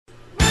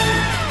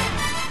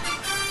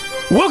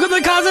Welcome to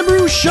the Cos and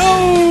Brew Show!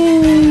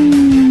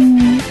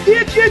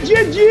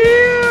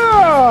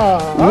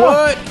 Yeah.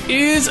 What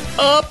is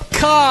up,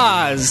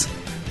 Cos?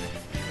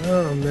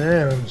 Oh,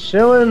 man, I'm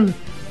chilling.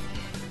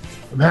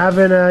 I'm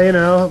having,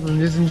 I'm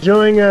just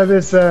enjoying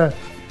this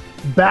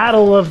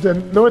battle of the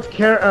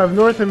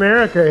North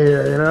America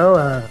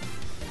here,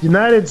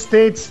 United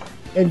States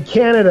and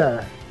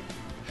Canada.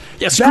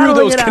 Yeah, screw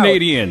those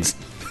Canadians.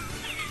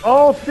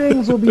 All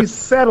things will be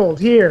settled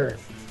here.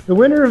 The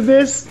winner of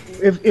this,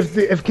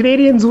 if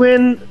Canadians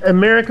win,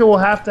 America will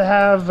have to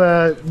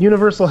have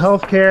universal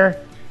health care.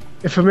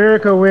 If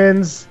America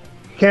wins,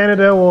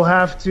 Canada will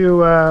have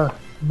to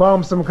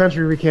bomb some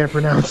country we can't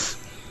pronounce.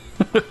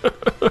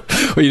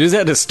 Well, you just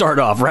had to start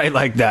off right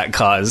like that,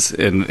 Cos,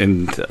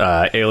 and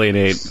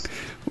alienate,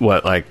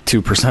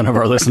 2% of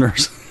our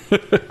listeners?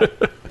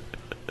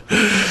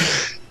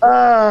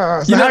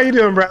 How you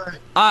doing, brother?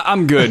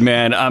 I'm good,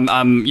 man.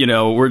 I'm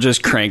we're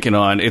just cranking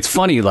on. It's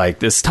funny, like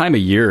this time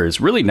of year is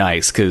really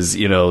nice because,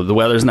 the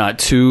weather's not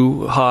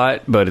too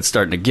hot, but it's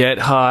starting to get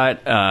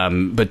hot.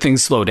 But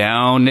things slow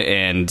down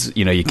and,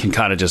 you can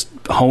kind of just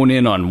hone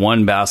in on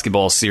one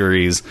basketball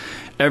series.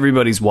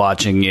 Everybody's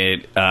watching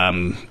it.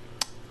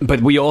 But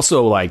we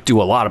also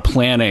do a lot of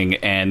planning,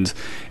 and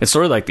it's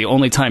sort of like the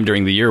only time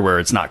during the year where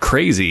it's not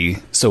crazy,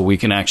 so we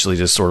can actually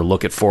just sort of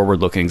look at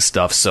forward-looking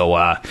stuff. So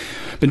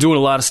been doing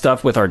a lot of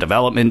stuff with our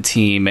development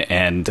team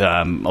and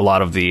a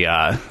lot of the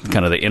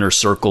kind of the inner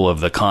circle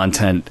of the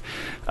content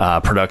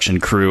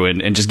production crew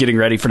and just getting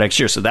ready for next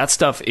year. So that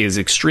stuff is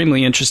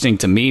extremely interesting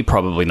to me,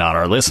 probably not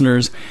our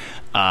listeners.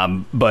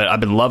 But I've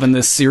been loving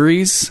this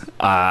series.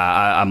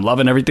 I'm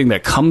loving everything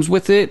that comes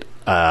with it.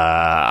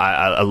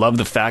 I love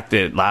the fact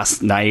that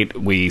last night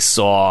we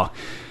saw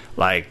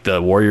the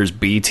Warriors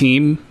B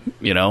team,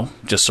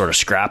 just sort of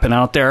scrapping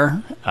out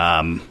there.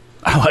 I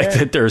like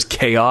that there's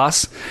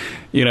chaos.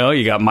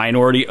 You got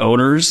minority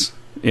owners,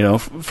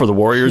 for the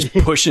Warriors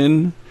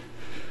pushing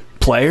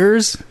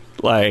players.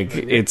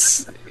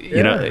 It's,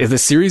 the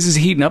series is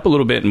heating up a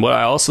little bit. And what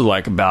I also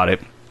like about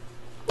it,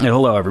 and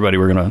hello, everybody.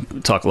 We're going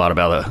to talk a lot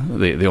about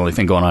the only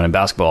thing going on in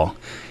basketball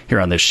here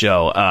on this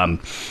show.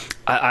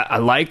 I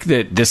like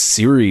that this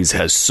series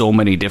has so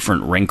many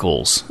different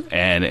wrinkles,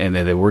 and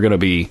that we're going to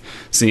be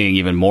seeing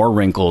even more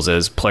wrinkles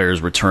as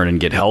players return and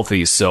get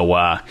healthy. So,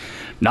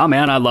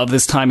 man, I love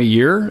this time of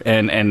year,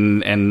 and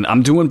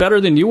I'm doing better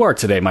than you are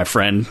today, my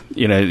friend.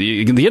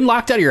 Getting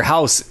locked out of your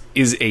house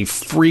is a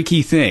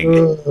freaky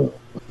thing.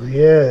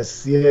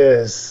 Yes.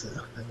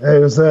 I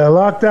was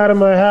locked out of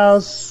my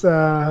house.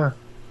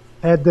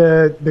 Had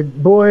the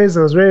boys.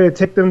 I was ready to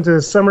take them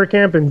to summer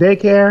camp and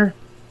daycare.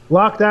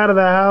 Locked out of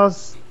the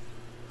house.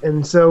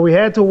 And so we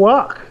had to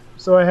walk.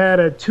 So I had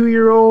a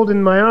 2-year-old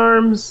in my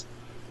arms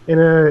and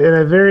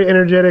a very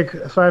energetic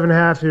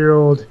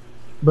 5.5-year-old.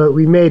 But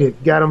we made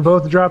it. Got them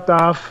both dropped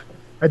off.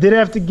 I did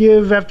have to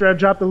give, after I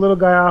dropped the little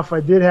guy off,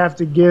 I did have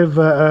to give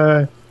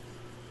a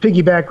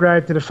piggyback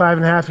ride to the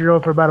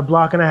 5.5-year-old for about a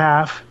block and a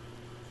half.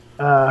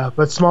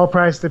 But small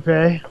price to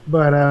pay.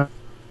 But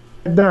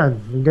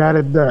done. We got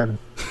it done.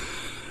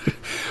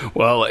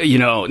 Well,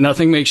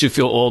 nothing makes you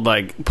feel old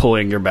like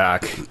pulling your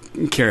back,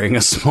 carrying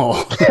a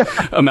small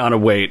amount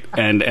of weight,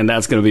 and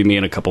that's going to be me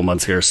in a couple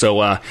months here.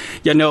 So,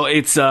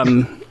 it's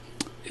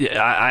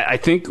I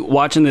think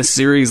watching this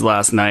series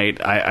last night,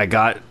 I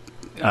got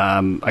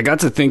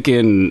to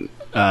thinking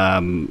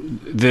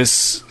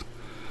this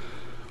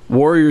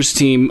Warriors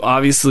team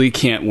obviously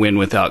can't win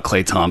without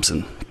Klay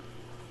Thompson.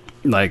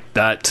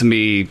 That to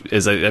me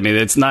is,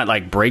 it's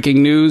not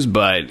breaking news,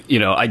 but,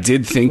 I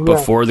did think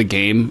before the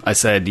game, I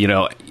said,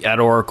 at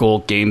Oracle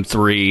game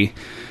 3,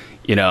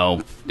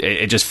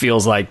 it just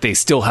feels like they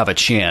still have a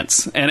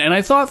chance. And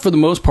I thought for the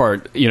most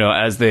part,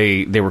 as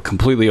they were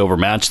completely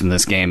overmatched in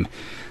this game,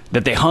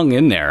 that they hung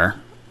in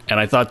there. And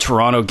I thought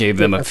Toronto gave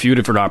them a few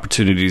different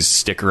opportunities to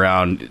stick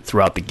around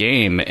throughout the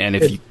game. And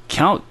if you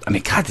count,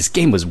 this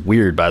game was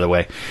weird, by the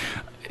way.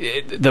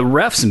 The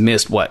refs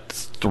missed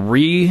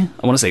three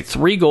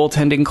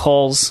goaltending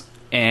calls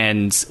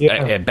and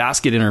a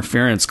basket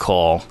interference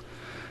call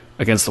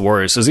against the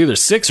Warriors. So it was either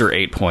 6 or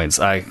 8 points.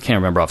 I can't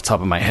remember off the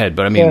top of my head,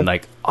 but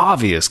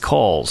obvious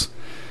calls.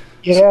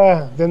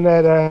 Yeah. Then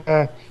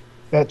that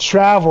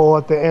travel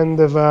at the end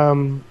of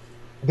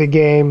the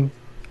game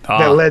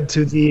that led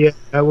to the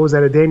what was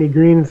that, a Danny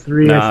Green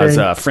 3? I think.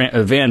 It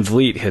was Van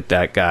Vliet hit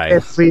that guy. Van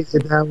Vliet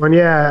hit that one.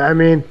 Yeah.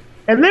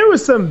 And there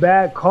was some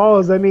bad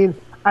calls. I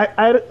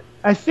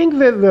think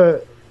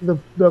that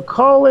the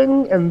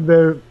calling and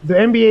the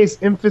NBA's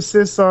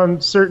emphasis on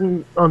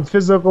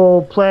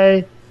physical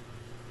play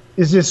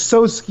is just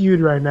so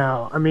skewed right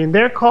now.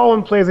 They're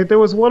calling plays. There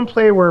was one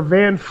play where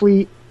Van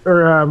Vliet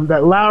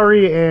that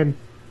Lowry and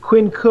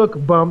Quinn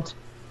Cook bumped,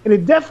 and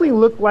it definitely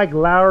looked like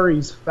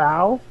Lowry's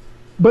foul.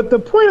 But the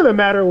point of the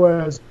matter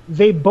was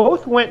they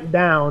both went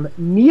down.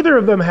 Neither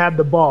of them had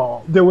the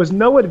ball. There was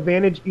no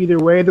advantage either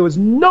way. There was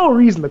no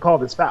reason to call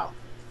this foul.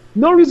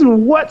 No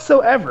reason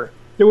whatsoever.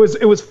 It was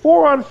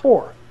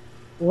 4-on-4.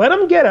 Let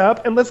them get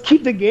up and let's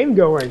keep the game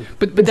going.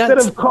 But instead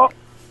of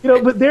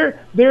but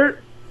they're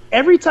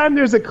every time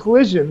there's a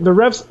collision, the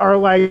refs are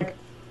like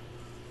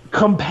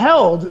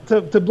compelled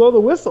to blow the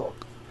whistle.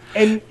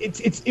 And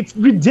it's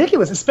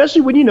ridiculous,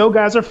 especially when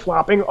guys are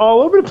flopping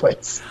all over the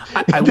place.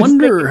 I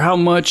wonder how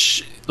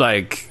much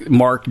like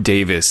Mark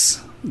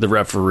Davis, the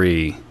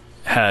referee,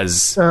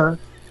 has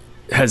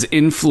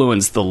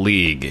influenced the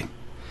league.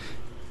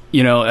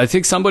 I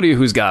think somebody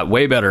who's got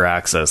way better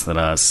access than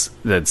us,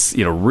 that's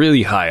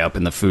really high up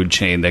in the food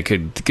chain, that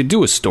could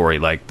do a story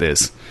like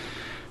this.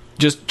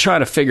 Just try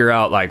to figure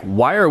out, like,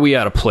 why are we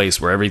at a place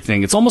where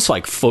it's almost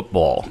like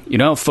football.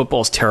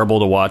 Football's terrible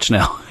to watch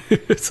now.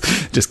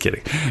 Just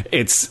kidding.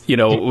 It's,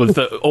 with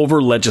the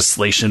over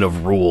legislation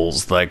of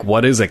rules, like,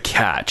 what is a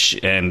catch?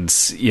 And,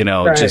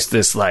 right. Just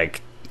this,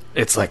 like,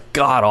 it's like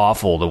god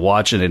awful to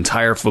watch an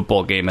entire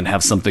football game and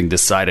have something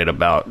decided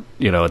about,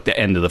 at the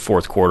end of the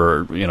fourth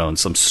quarter, in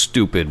some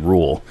stupid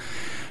rule.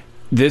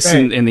 This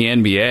right. in the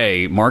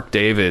NBA, Mark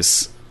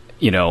Davis,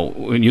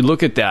 when you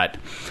look at that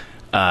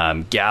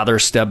gather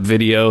step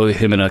video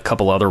him and a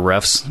couple other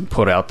refs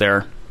put out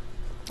there,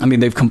 I mean,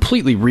 they've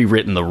completely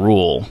rewritten the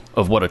rule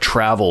of what a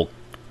travel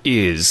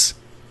is,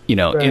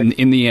 right.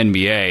 in the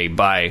NBA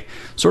by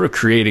sort of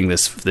creating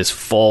this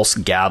false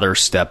gather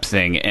step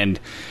thing. And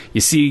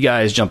you see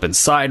guys jumping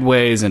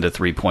sideways into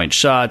 3-point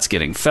shots,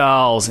 getting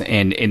fouls,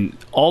 and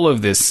all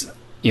of this,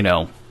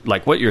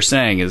 like what you're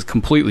saying is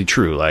completely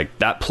true. Like,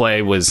 that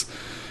play was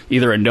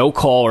either a no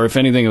call, or if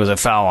anything, it was a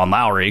foul on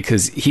Lowry,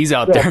 because he's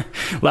out there.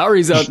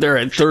 Lowry's out there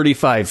at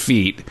 35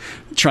 feet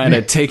trying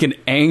to take an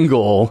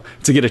angle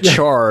to get a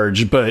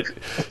charge, but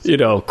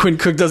Quinn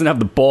Cook doesn't have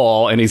the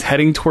ball and he's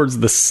heading towards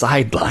the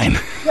sideline.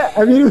 Yeah,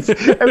 I mean,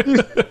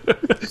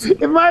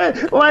 it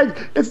might,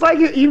 like, it's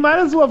like you might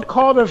as well have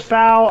called a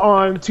foul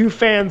on two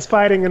fans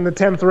fighting in the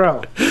 10th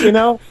row.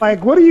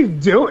 Like, what are you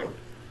doing?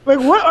 Like,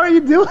 what are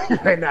you doing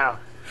right now?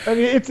 I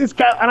mean, it's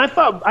kind of, and I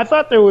thought I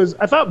think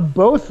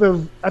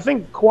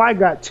Kawhi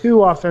got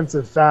 2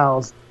 offensive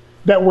fouls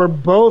that were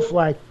both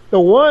like, the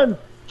one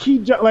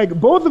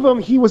both of them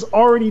he was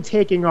already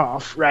taking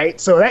off,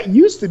 right? So that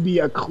used to be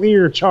a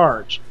clear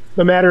charge,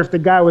 no matter if the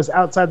guy was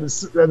outside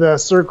the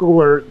circle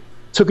or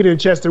took it in the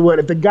chest or what.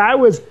 If the guy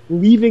was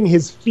leaving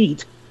his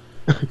feet,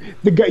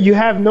 you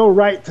have no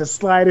right to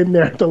slide in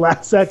there at the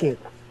last second.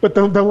 But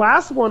the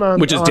last one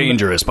which is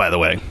dangerous, by the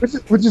way,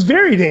 which is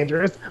very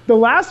dangerous. The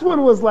last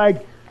one was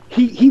like,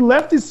 he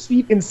left his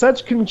feet in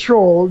such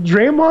control.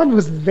 Draymond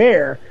was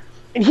there,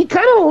 and he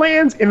kind of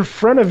lands in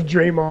front of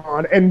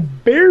Draymond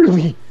and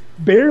barely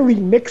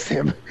nicks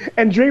him.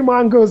 And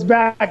Draymond goes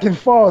back and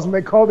falls, and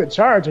they called it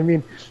charge. I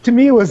mean, to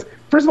me, it was,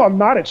 first of all,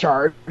 not a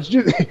charge.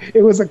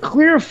 It was a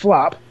clear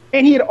flop,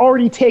 and he had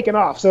already taken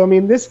off. So, I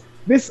mean, this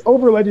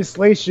over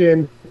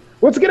legislation,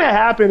 what's going to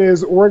happen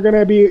is there's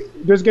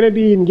going to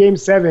be in Game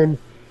 7,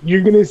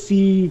 you're going to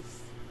see,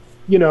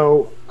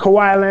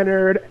 Kawhi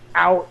Leonard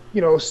out,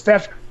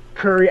 Steph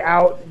Curry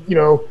out,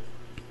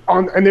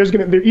 and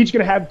they're each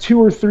going to have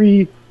 2 or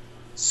 3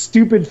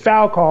 stupid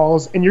foul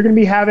calls, and you're going to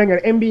be having an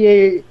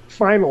NBA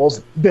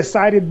Finals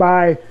decided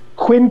by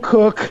Quinn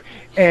Cook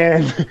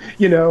and,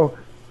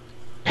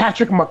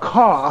 Patrick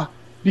McCaw,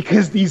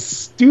 because these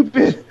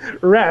stupid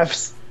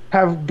refs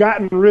have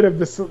gotten rid of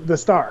the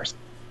stars.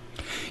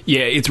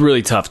 Yeah, it's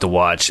really tough to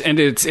watch, and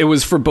it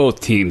was for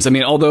both teams. I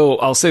mean, although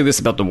I'll say this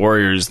about the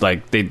Warriors,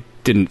 like, they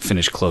didn't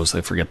finish close.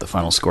 I forget the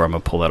final score. I'm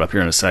gonna pull that up here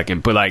in a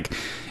second. But like,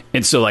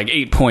 and so like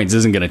 8 points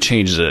isn't gonna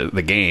change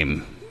the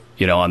game,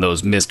 on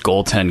those missed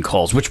goaltend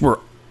calls, which were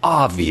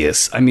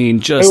obvious. I mean,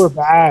 just they were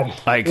bad.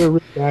 Like, they were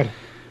really bad.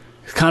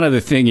 Kind of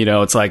the thing,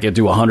 it's like,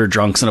 do 100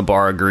 drunks in a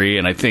bar agree?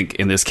 And I think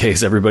in this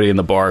case, everybody in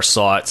the bar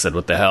saw it, said,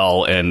 what the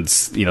hell? And,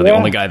 the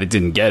only guy that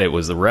didn't get it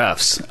was the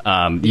refs.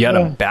 You had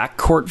a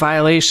backcourt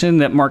violation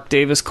that Mark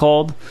Davis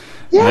called.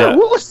 Yeah,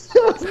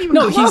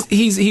 no,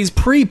 he's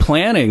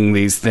pre-planning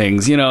these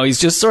things. He's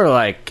just sort of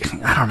like,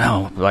 I don't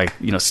know, like,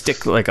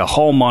 stick like a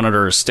hall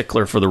monitor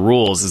stickler for the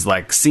rules, is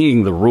like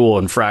seeing the rule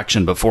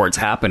infraction before it's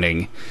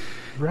happening.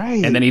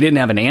 Right. And then he didn't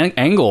have an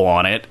angle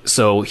on it,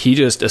 so he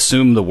just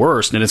assumed the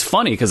worst. And it's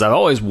funny because I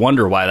always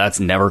wonder why that's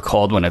never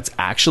called when it's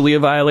actually a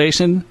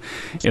violation.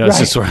 It's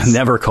just sort of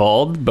never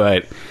called.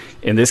 But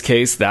in this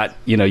case, that,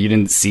 you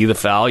didn't see the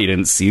foul, you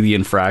didn't see the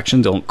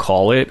infraction, don't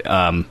call it.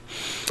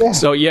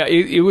 So, yeah,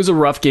 it was a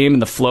rough game,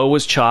 and the flow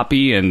was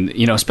choppy. And,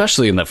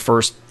 especially in the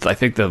first, I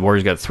think the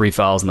Warriors got 3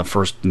 fouls in the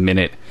first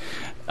minute.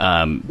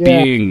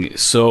 Being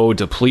so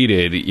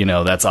depleted,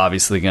 that's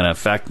obviously going to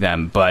affect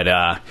them. But,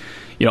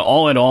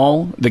 all in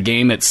all, the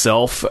game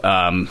itself,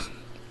 I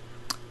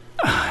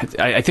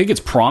think it's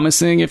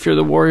promising if you're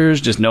the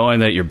Warriors, just knowing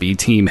that your B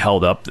team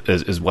held up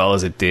as well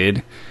as it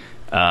did.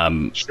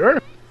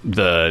 Sure.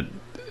 The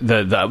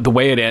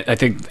way it, I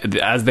think,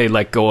 as they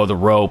let go of the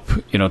rope,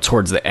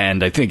 towards the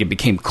end, I think it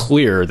became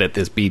clear that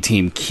this B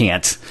team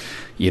can't,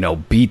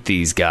 beat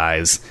these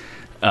guys.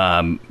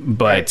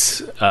 But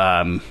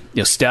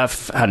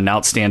Steph had an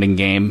outstanding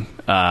game.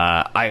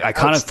 I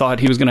kind of thought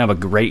he was going to have a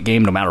great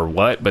game no matter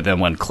what, but then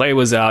when Klay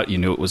was out, you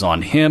knew it was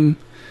on him.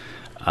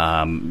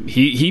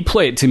 He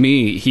played, to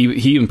me,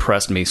 he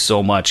impressed me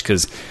so much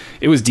because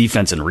it was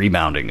defense and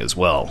rebounding as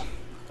well.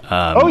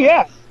 Oh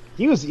yeah,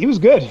 he was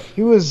good.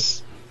 He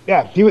was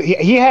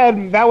he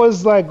had that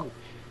was like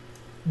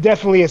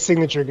definitely a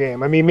signature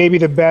game. I mean, maybe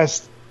the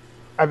best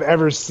I've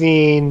ever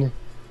seen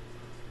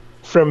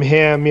from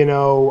him.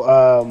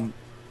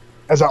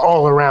 As an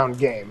all around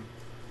game.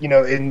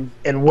 In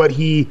what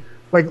he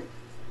like.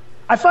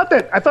 I thought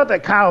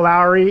that Kyle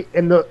Lowry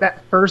in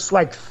that first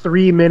like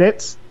 3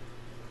 minutes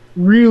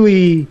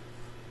really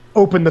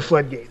opened the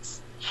floodgates.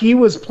 He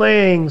was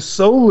playing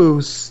so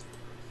loose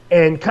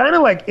and kind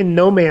of like in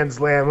no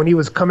man's land when he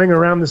was coming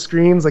around the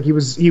screens, like he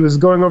was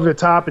going over the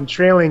top and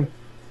trailing,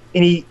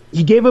 and he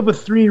gave up a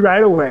three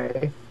right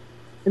away,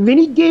 and then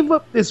he gave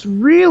up this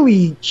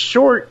really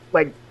short,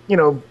 like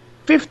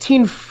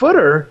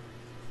 15-footer,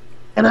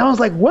 and I was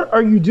like, what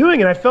are you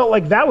doing? And I felt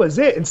like that was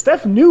it. And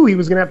Steph knew he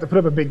was going to have to put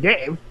up a big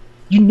game.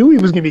 You knew he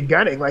was going to be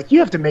gunning. Like, you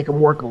have to make him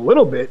work a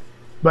little bit.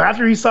 But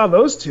after he saw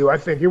those two, I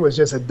think it was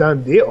just a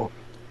done deal.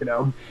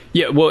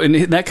 Yeah, well, and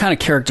that kind of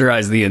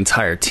characterized the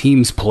entire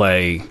team's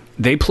play.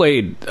 They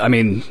played, I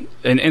mean,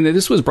 and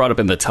this was brought up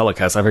in the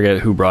telecast. I forget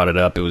who brought it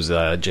up. It was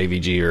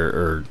JVG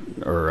or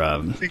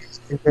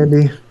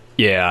Andy.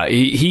 Yeah,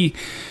 he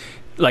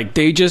like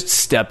they just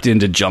stepped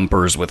into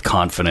jumpers with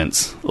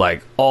confidence,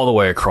 like all the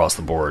way across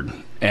the board.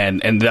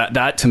 And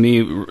that to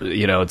me,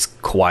 it's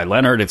Kawhi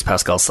Leonard, it's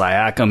Pascal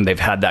Siakam. They've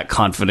had that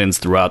confidence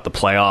throughout the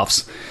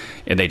playoffs,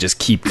 and they just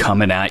keep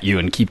coming at you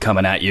and keep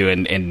coming at you.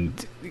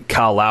 And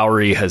Kyle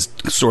Lowry has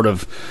sort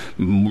of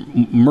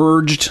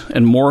merged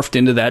and morphed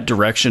into that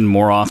direction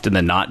more often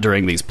than not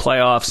during these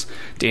playoffs.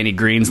 Danny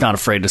Green's not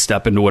afraid to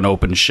step into an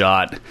open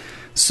shot.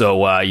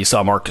 So you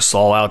saw Marc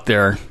Gasol out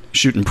there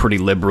shooting pretty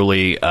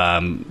liberally.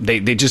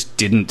 They just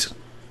didn't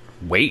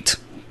wait.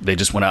 They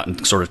just went out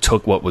and sort of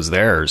took what was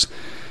theirs.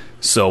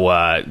 So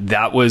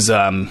that was,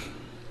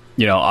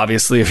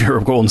 obviously if you're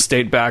a Golden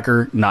State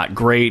backer, not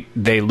great.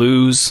 They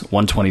lose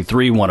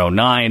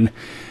 123-109.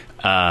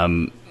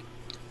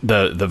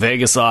 The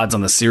Vegas odds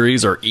on the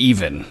series are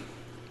even.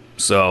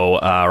 So,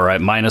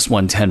 right, minus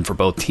 110 for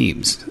both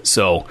teams.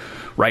 So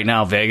right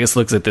now Vegas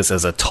looks at this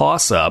as a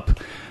toss-up.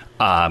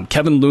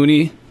 Kevin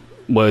Looney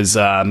was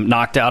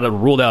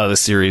ruled out of the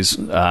series,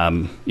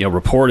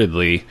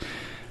 reportedly.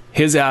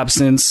 His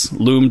absence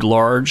loomed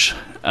large.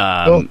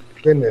 Oh,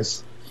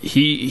 goodness.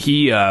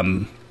 He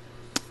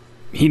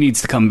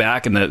needs to come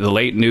back, and the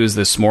late news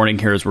this morning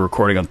here as we're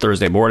recording on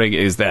Thursday morning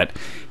is that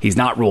he's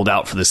not ruled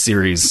out for the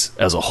series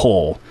as a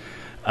whole.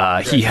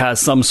 He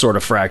has some sort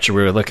of fracture.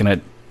 We were looking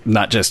at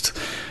not just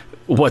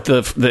what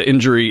the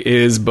injury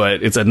is,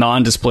 but it's a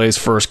non-displaced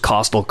first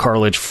costal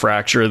cartilage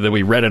fracture that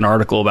we read an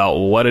article about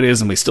what it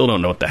is, and we still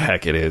don't know what the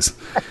heck it is.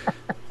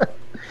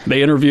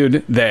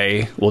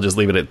 We'll just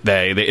leave it at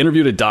they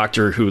interviewed a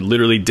doctor who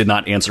literally did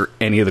not answer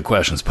any of the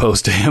questions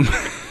posed to him.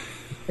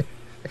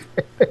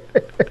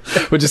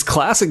 Which is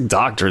classic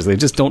doctors. They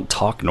just don't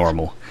talk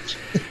normal.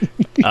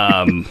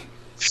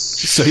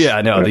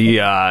 So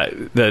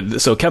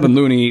Kevin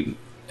Looney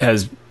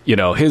has,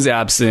 his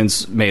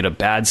absence made a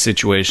bad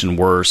situation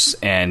worse,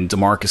 and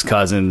DeMarcus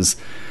Cousins,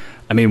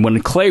 I mean,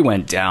 when Clay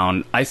went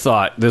down, I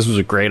thought this was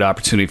a great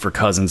opportunity for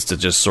Cousins to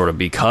just sort of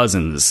be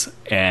Cousins,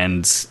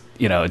 and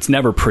it's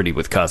never pretty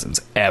with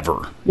Cousins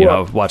ever.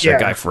 Watch that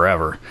guy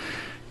forever.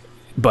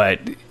 But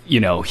he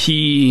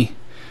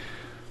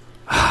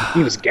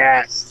was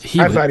gassed.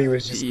 I thought he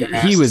was just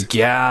gassed. He was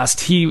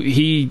gassed.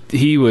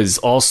 He was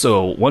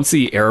also, once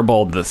he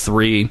airballed the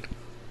three,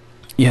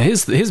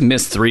 his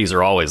missed threes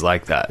are always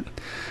like that.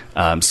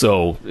 That's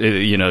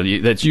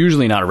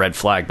usually not a red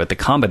flag, but the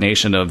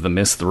combination of the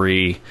missed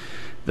three,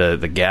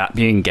 the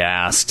being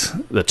gassed,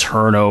 the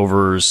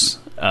turnovers,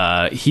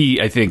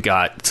 he, I think,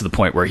 got to the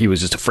point where he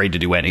was just afraid to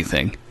do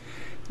anything.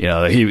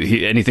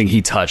 Anything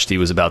he touched, he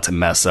was about to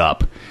mess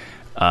up.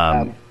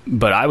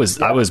 But I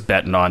was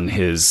betting on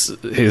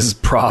his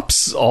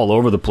props all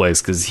over the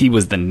place because he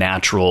was the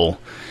natural,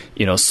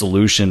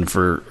 solution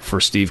for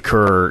Steve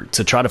Kerr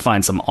to try to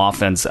find some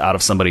offense out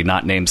of somebody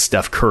not named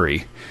Steph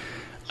Curry.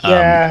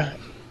 Yeah.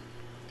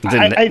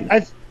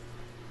 I'm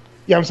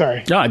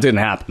sorry. No, it didn't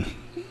happen.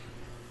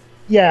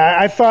 Yeah,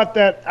 I thought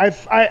that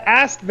I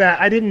asked that.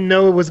 I didn't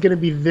know it was going to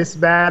be this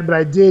bad, but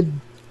I did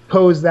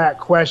pose that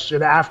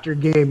question after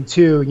game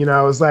 2.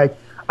 I was like,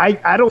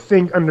 I don't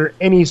think under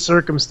any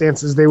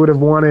circumstances they would have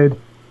wanted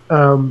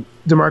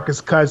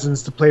DeMarcus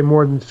Cousins to play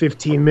more than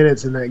 15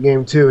 minutes in that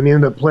game, too, and he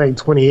ended up playing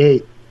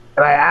 28.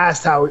 And I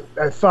asked how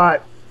I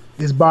thought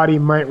his body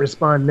might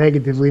respond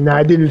negatively. Now,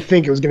 I didn't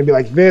think it was going to be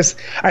like this.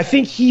 I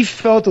think he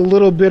felt a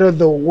little bit of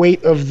the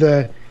weight of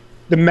the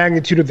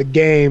magnitude of the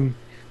game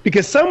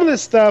because some of the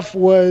stuff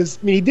was,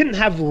 I mean, he didn't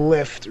have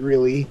lift,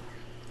 really.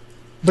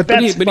 But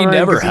he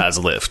never has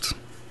lift.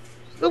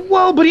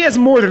 Well, but he has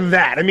more than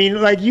that. I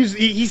mean, like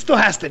he still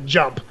has to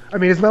jump. I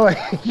mean, it's not like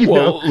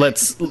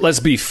let's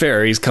be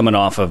fair. He's coming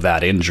off of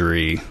that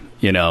injury.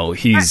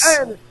 He's.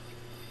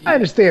 I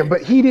understand,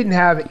 but he didn't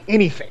have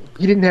anything.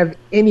 He didn't have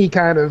any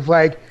kind of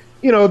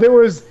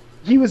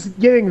he was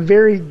getting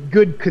very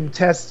good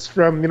contests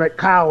from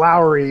Kyle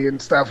Lowry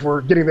and stuff.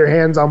 Were getting their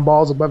hands on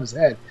balls above his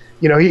head.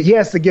 He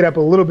has to get up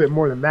a little bit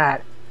more than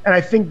that, and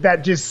I think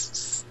that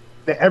just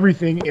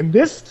everything. And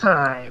this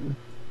time,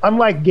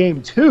 unlike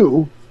game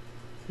 2,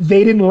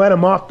 they didn't let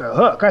him off the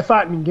hook. I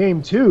thought in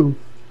game 2,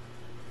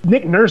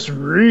 Nick Nurse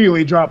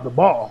really dropped the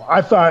ball.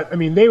 I thought, I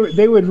mean,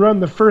 they would run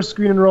the first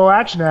screen and roll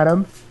action at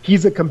him.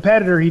 He's a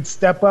competitor. He'd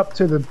step up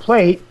to the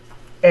plate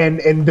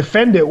and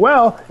defend it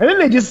well, and then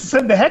they just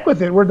said, "The heck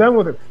with it. We're done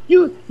with it."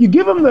 You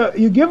give him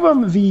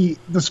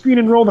the screen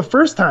and roll the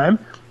first time,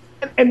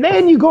 and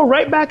then you go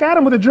right back at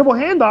him with a dribble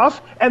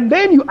handoff, and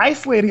then you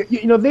isolate it.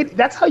 You know,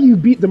 that's how you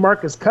beat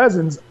DeMarcus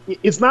Cousins.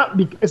 It's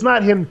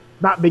not him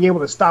not being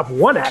able to stop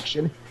one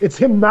action. It's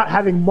him not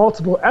having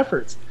multiple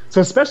efforts.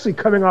 So especially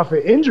coming off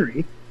an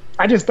injury,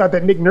 I just thought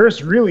that Nick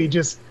Nurse really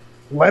just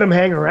let him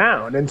hang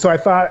around. And so I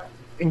thought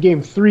in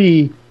game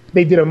 3,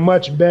 they did a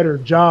much better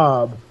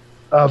job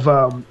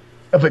of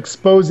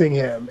exposing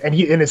him, and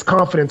his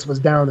confidence was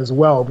down as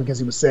well because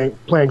he was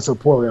playing so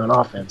poorly on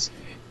offense.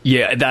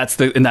 Yeah,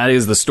 that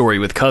is the story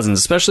with Cousins,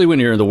 especially when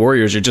you're the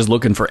Warriors. You're just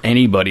looking for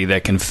anybody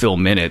that can fill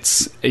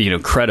minutes,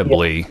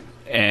 credibly. Yeah.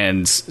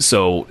 And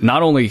so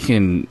not only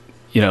can,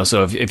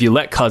 so if you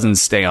let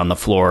Cousins stay on the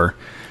floor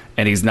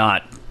and he's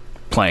not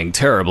playing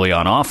terribly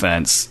on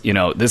offense,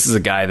 this is a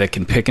guy that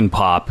can pick and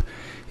pop.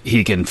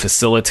 He can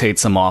facilitate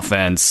some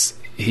offense.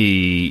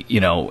 He,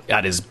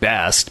 at his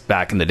best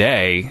back in the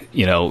day,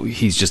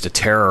 he's just a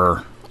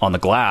terror on the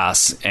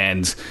glass,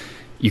 and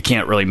you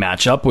can't really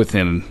match up with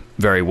him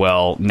very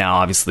well. Now,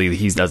 obviously,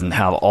 he doesn't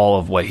have all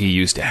of what he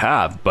used to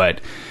have,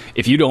 but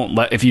if you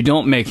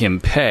don't make him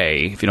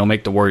pay, if you don't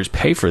make the Warriors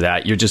pay for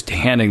that, you're just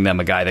handing them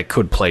a guy that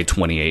could play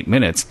 28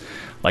 minutes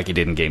like he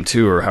did in game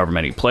 2 or however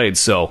many he played.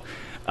 So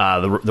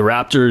the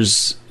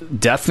Raptors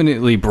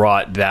definitely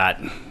brought that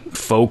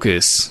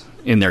focus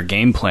in their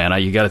game plan.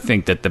 You got to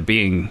think that the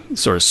being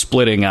sort of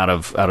splitting out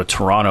of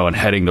Toronto and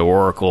heading to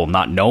Oracle,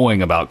 not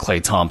knowing about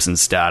Klay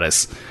Thompson's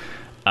status,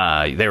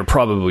 they were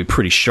probably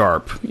pretty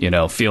sharp,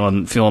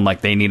 feeling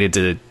like they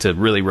needed to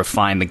really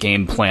refine the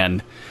game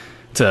plan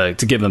to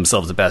give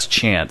themselves the best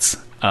chance.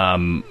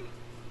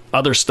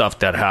 Other stuff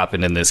that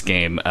happened in this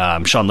game,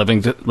 Sean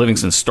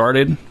Livingston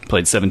started,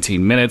 played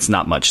 17 minutes,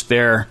 not much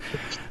there.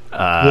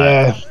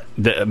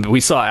 We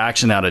saw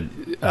action out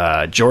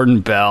of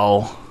Jordan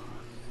Bell.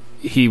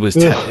 He was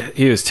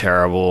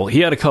terrible. He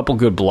had a couple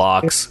good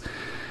blocks.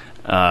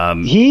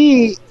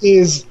 He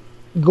is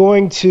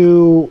going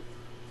to.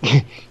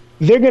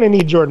 They're going to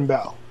need Jordan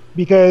Bell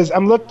because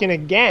I'm looking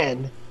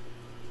again.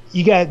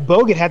 You got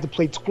Bogut had to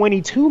play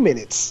 22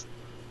 minutes.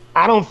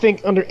 I don't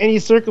think under any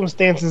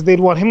circumstances they'd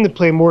want him to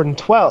play more than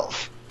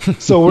 12.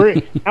 So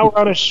we're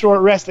on a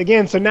short rest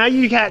again. So now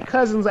you got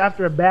Cousins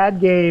after a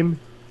bad game,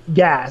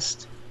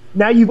 gassed.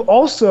 Now you've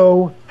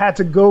also had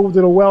to go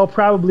to the well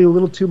probably a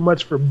little too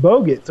much for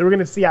Bogut. So we're going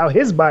to see how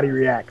his body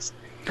reacts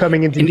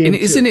coming into game 2.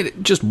 Isn't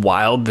it just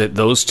wild that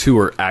those two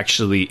are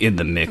actually in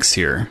the mix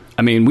here?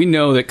 I mean, we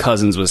know that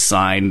Cousins was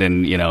signed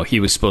and, he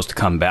was supposed to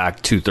come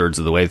back 2/3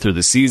 of the way through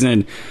the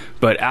season.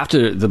 But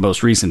after the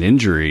most recent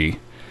injury,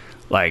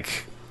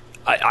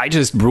 I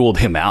just ruled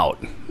him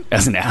out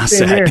as an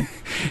asset.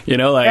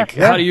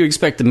 How do you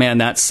expect a man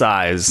that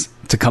size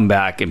to come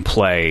back and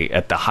play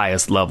at the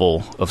highest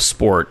level of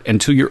sport? And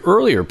to your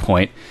earlier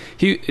point,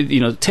 he,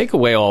 take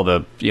away all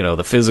the,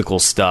 the physical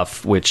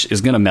stuff, which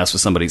is going to mess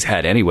with somebody's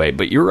head anyway.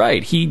 But you're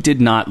right. He did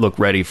not look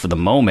ready for the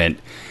moment.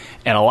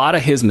 And a lot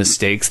of his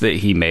mistakes that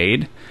he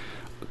made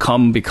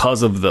come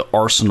because of the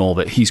arsenal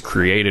that he's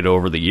created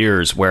over the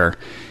years, where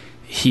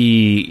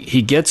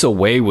he gets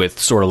away with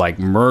sort of like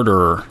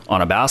murder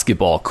on a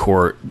basketball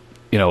court,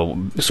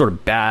 sort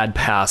of bad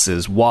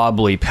passes,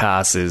 wobbly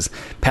passes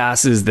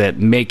that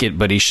make it,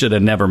 but he should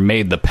have never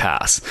made the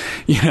pass,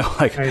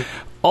 right.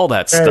 All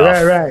that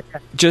stuff. Right.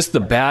 Just the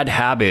bad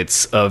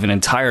habits of an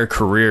entire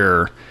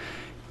career.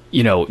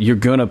 You're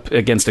going up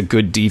against a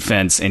good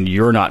defense and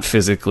you're not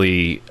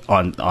physically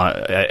on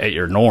at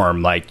your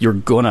norm. You're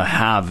going to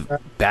have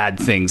bad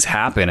things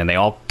happen, and they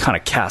all kind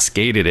of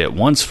cascaded at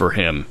once for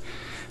him.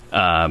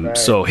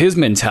 So his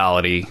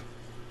mentality,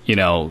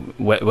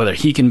 whether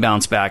he can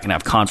bounce back and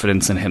have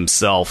confidence in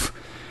himself,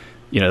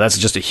 that's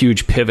just a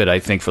huge pivot, I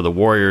think, for the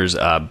Warriors.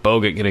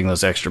 Bogut getting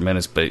those extra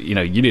minutes, but,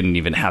 you didn't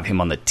even have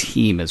him on the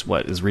team as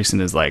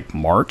recent as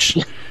March.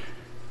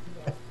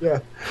 Yeah.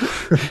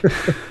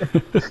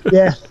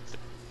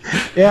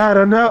 Yeah, I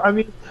don't know. I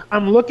mean,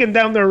 I'm looking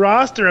down the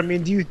roster. I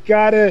mean,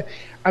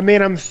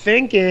 I'm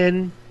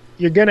thinking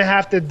you're going to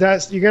have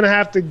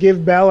to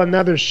give Bell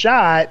another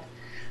shot.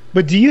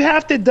 But do you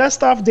have to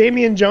dust off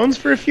Damian Jones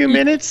for a few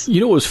minutes?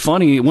 What was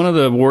funny? One of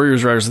the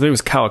Warriors writers, I think it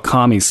was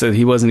Kawakami, said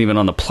he wasn't even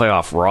on the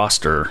playoff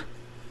roster.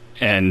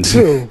 And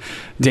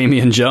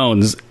Damian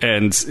Jones,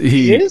 and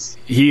he is?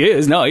 He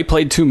is. No, he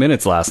played 2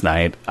 minutes last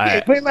night.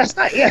 He played last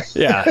night, yes.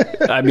 Yeah.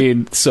 I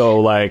mean,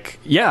 so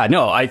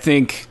I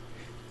think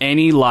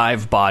any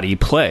live body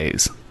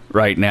plays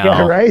right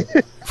now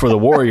for the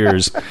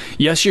Warriors.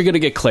 Yes, you're going to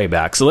get Klay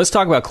back. So let's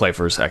talk about Klay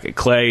for a second.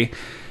 Klay,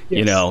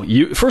 yes.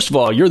 You first of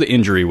all, you're the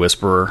injury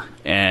whisperer,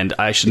 and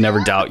I should never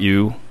doubt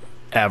you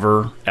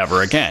ever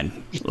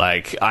again.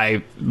 Like,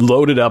 I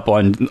loaded up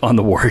on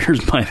the Warriors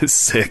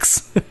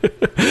 -6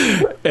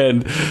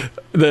 and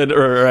then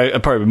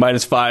pardon me,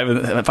 -5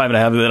 and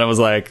 5.5, and then I was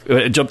like,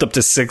 it jumped up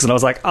to 6 and I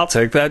was like, I'll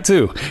take that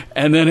too.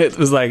 And then it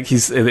was like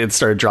it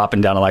started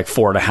dropping down to like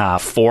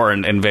 4.5, 4,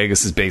 and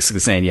Vegas is basically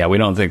saying, yeah, we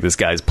don't think this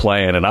guy's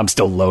playing, and I'm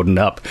still loading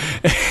up.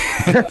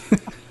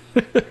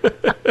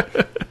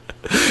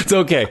 It's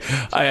okay.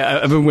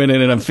 I've been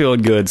winning and I'm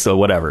feeling good, so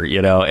whatever,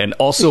 and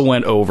also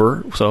went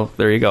over, so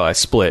there you go, I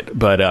split.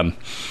 But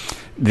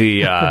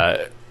the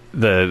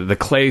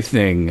Klay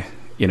thing,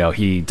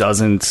 he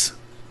doesn't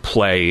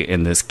play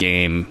in this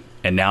game,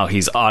 and now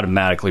he's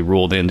automatically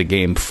ruled into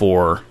game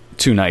 4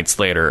 2 nights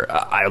later.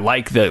 I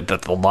like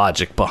the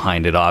logic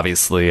behind it,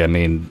 obviously. I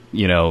mean,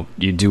 you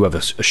do have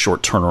a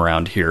short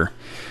turnaround here,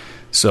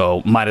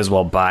 so might as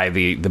well buy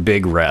the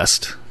big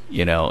rest,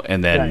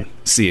 and then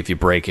see if you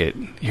break it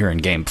here in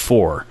game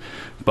 4.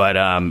 But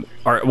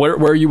where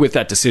are you with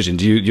that decision?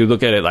 Do you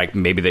look at it like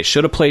maybe they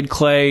should have played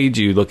Klay?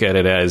 Do you look at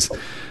it as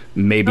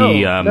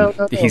maybe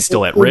he's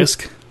still at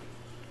risk?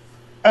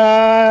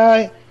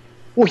 Well,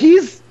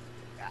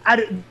 I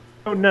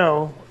don't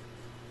know.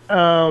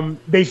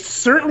 They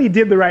certainly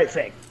did the right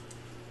thing.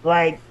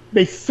 Like,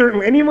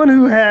 anyone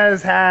who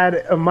has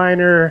had a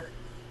minor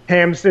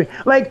hamstring,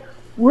 like,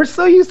 we're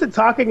so used to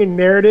talking in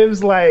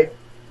narratives, like,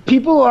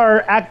 people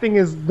are acting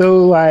as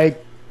though,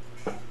 like,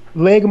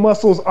 leg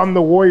muscles on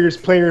the Warriors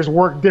players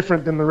work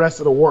different than the rest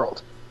of the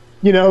world.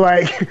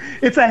 Like,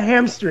 it's a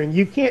hamstring.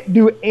 You can't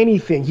do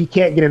anything. He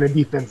can't get in a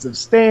defensive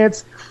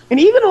stance. And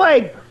even,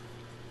 like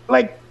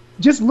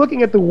just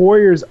looking at the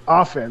Warriors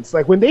offense,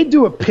 like, when they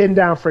do a pin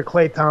down for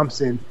Klay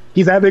Thompson,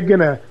 he's either going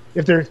to,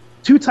 if they're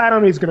too tight on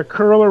him, he's going to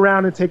curl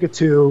around and take a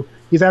 2.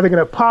 He's either going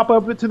to pop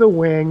up to the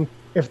wing.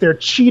 If they're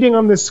cheating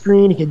on the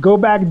screen, he can go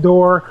back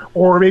door,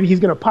 or maybe he's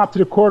going to pop to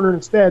the corner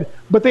instead.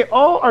 But they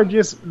all are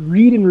just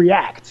read and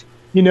react.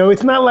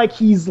 It's not like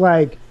he's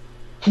like,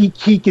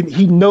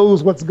 he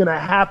knows what's going to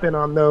happen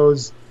on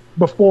those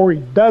before he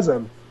does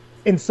them.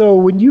 And so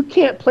when you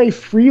can't play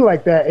free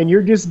like that, and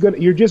you're just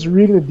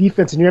reading the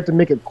defense, and you have to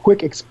make a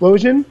quick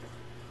explosion,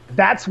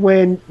 that's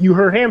when you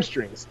hurt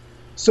hamstrings.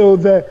 So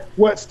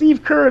what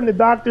Steve Kerr and the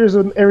doctors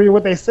and everything,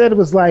 what they said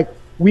was like,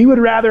 we would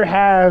rather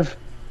have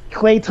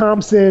Klay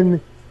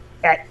Thompson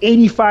at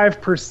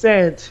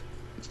 85%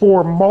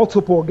 for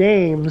multiple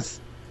games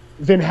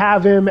than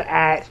have him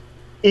at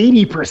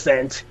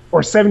 80%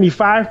 or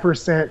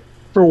 75%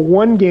 for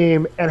one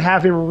game and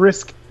have him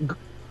risk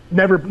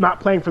never not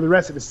playing for the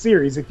rest of the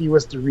series if he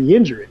was to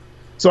re-injure it.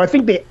 So I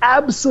think they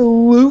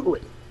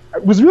absolutely,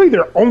 it was really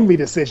their only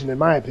decision, in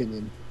my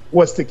opinion,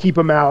 was to keep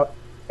him out.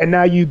 And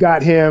now you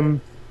got him,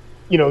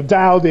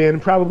 dialed in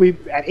probably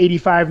at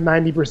 85,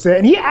 90%.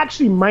 And he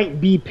actually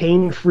might be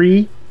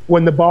pain-free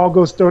when the ball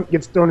gets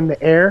thrown in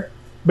the air,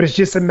 but it's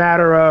just a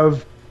matter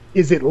of,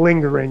 is it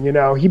lingering,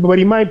 but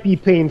he might be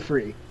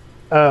pain-free.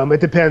 It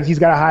depends. He's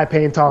got a high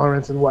pain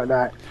tolerance and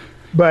whatnot.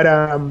 But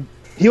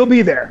he'll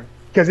be there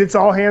because it's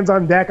all hands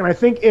on deck. And I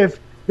think if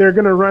they're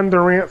going to run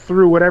Durant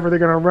through whatever they're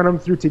going to run him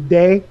through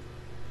today,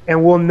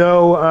 and we'll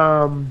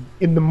know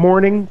in the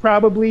morning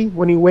probably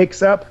when he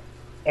wakes up,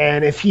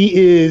 and if he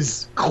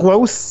is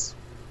close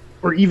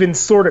or even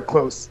sort of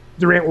close,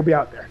 Durant will be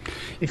out there.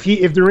 If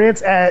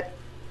Durant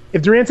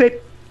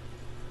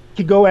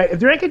could go at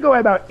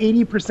about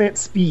 80%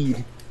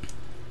 speed,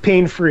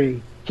 pain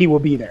free, he will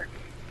be there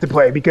to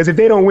play. Because if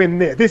they don't win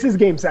this is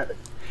Game 7.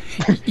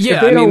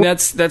 Yeah,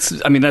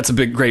 that's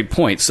a great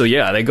point. So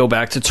yeah, they go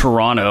back to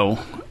Toronto,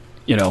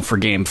 for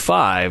Game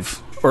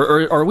 5.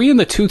 Or are we in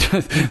the 2?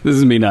 This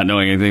is me not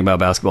knowing anything about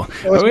basketball.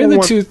 Are we in the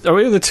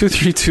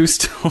 2-3-2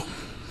 still?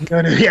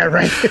 Yeah,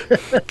 right.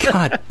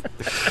 God,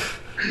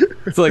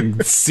 it's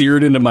like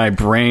seared into my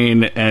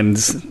brain, and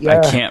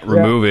I can't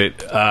remove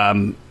it.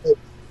 But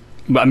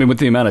with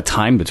the amount of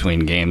time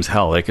between games,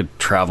 hell, they could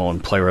travel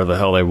and play wherever the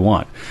hell they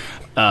want.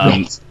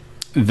 Games.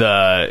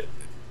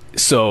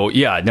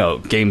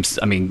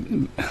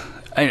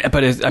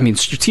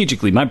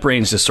 Strategically, my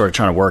brain's just sort of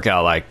trying to work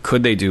out, like,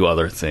 could they do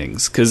other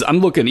things? Because I'm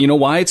looking,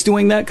 why it's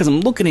doing that? Because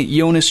I'm looking at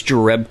Jonas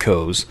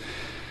Jerebko's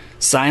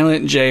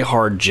Silent J,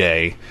 Hard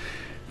J,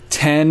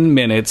 10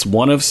 minutes,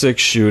 1 of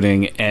 6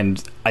 shooting,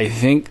 and I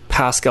think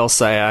Pascal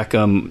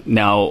Siakam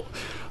now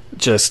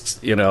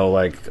just,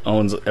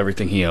 owns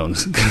everything he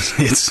owns.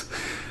 Because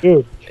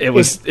it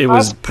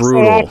was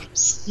brutal.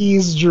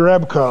 He's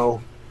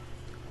Jerebko.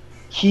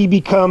 He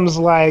becomes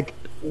like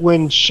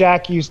when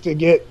Shaq used to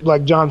get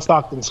like John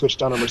Stockton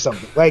switched on him or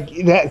something like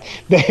that.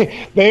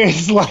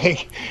 There's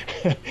like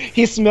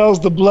he smells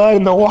the blood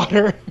in the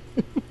water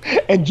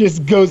and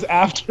just goes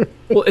after.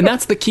 Well, and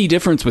that's the key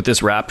difference with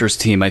this Raptors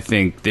team, I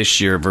think, this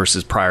year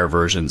versus prior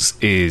versions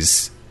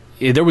is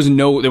there was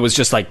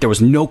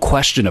no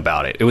question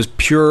about it. It was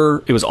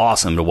pure. It was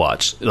awesome to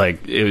watch. Like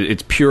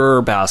it's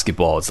pure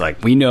basketball. It's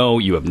like, we know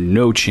you have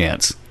no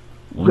chance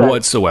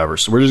whatsoever,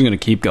 so we're just going to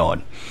keep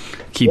going.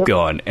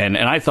 And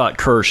I thought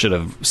Kerr should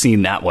have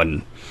seen that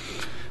one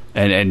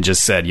and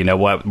just said, you know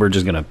what, we're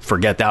just going to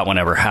forget that one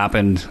ever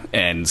happened.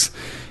 And,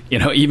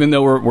 even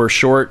though we're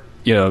short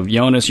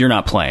Jonas, you're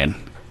not playing,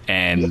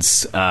 and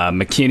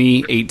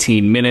McKinney,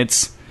 18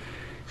 minutes.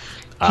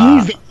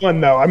 He's the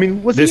one, though. I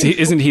mean,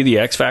 isn't he the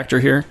X factor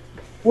here?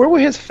 Where were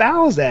his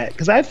fouls at?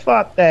 Because I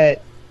thought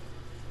that,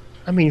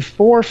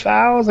 4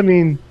 fouls. I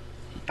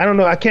don't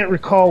know. I can't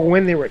recall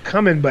when they were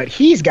coming, but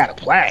he's got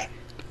to play.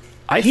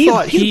 I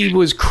thought he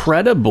was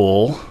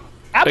credible.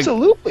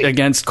 Absolutely.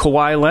 Against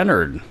Kawhi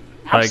Leonard.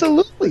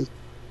 Absolutely.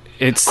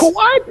 It's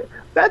Kawhi.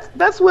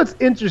 That's what's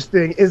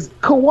interesting is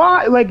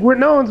Kawhi. Like we're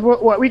knowing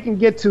what we can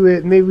get to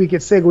it, and maybe we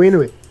could segue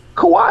into it.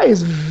 Kawhi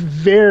is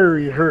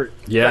very hurt.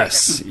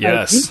 Yes, right?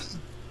 yes.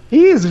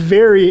 He is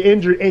very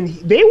injured, and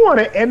they want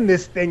to end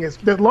this thing.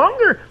 The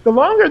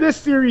longer this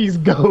series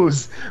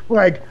goes,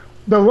 like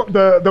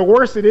the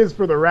worse it is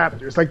for the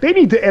Raptors. Like they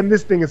need to end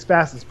this thing as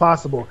fast as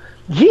possible.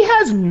 He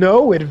has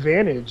no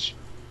advantage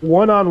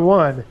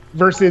one-on-one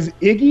versus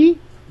Iggy,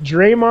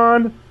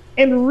 Draymond,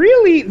 and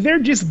really they're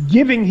just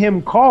giving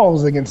him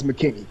calls against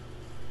McKinney.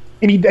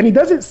 And he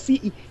doesn't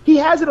see. He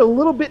has it a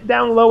little bit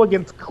down low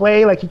against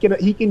Clay. Like he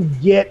can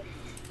get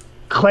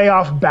Clay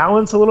off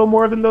balance a little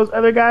more than those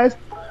other guys.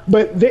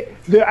 But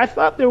I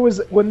thought there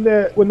was when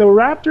the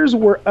Raptors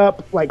were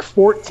up like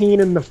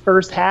 14 in the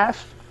first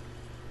half,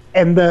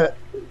 and the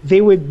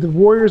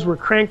Warriors were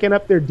cranking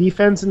up their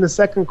defense in the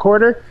second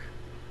quarter.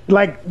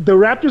 Like the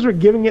Raptors were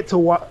giving it to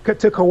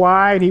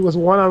Kawhi, and he was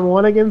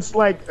one-on-one against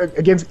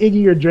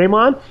Iggy or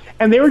Draymond,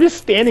 and they were just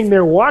standing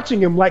there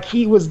watching him like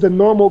he was the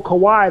normal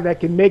Kawhi that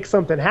can make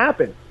something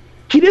happen.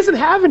 He doesn't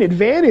have an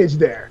advantage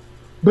there,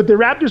 but the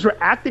Raptors were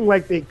acting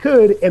like they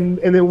could, and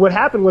then what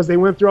happened was they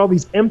went through all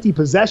these empty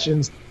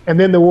possessions, and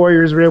then the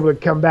Warriors were able to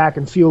come back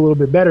and feel a little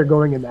bit better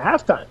going into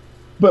halftime.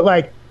 But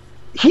like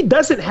he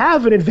doesn't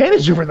have an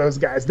advantage over those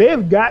guys. They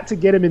have got to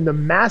get him in the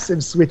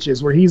massive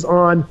switches where he's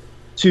on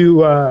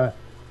to.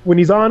 When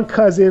he's on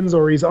Cousins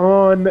or he's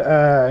on,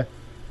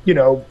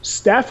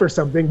 Steph or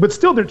something, but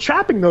still they're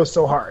trapping those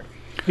so hard.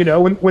 When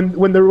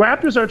the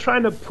Raptors are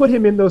trying to put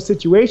him in those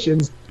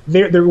situations,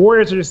 the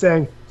Warriors are just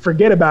saying,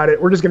 forget about it.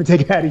 We're just going to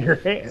take it out of your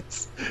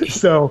hands.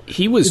 So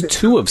he was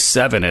 2 of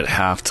 7 at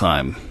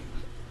halftime.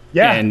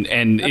 Yeah,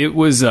 and it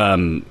was.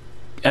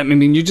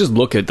 You just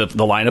look at the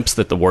lineups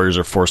that the Warriors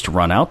are forced to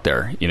run out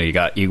there. You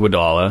got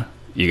Iguodala,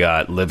 you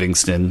got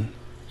Livingston,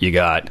 you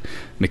got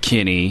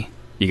McKinney,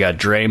 you got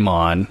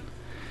Draymond.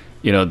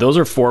 Those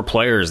are 4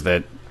 players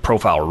that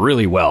profile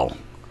really well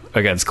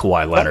against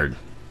Kawhi Leonard.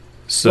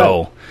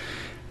 So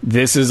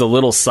this is a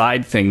little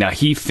side thing. Now,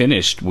 he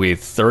finished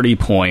with 30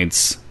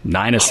 points,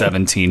 9 of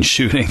 17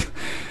 shooting,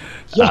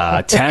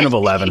 10 of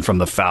 11 from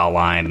the foul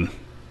line,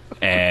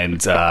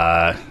 and,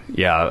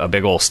 a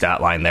big old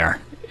stat line there.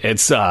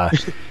 It's that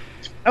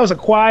was a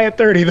quiet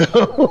 30,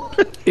 though.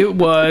 It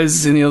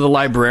was, and the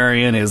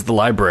librarian is the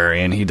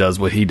librarian. He does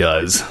what he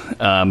does.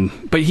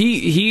 But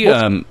he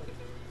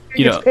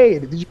gets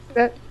paid. Did you get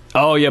that?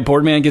 Oh yeah,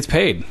 Boardman gets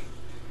paid.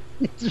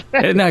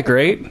 Isn't that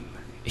great?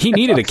 He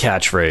needed a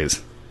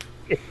catchphrase.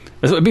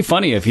 It'd be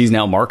funny if he's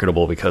now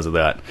marketable because of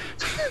that.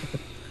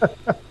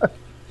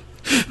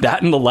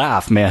 That and the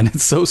laugh, man.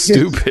 It's so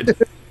stupid.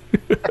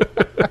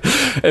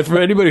 And for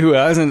anybody who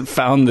hasn't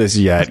found this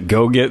yet,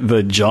 go get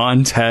the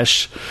John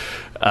Tesh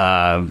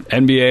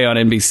NBA on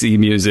NBC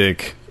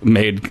Music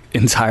made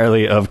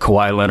entirely of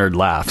Kawhi Leonard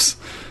laughs.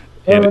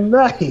 Oh,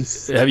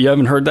 nice. You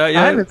haven't heard that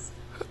yet?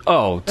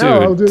 Oh,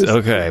 dude. No,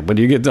 okay. When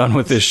you get done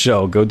with this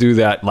show, go do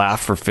that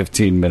laugh for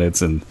 15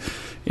 minutes and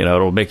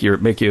it'll make your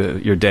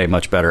day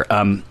much better.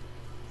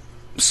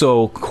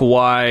 So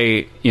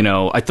Kawhi,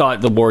 I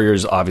thought the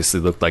Warriors obviously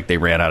looked like they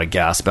ran out of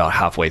gas about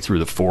halfway through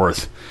the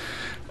fourth.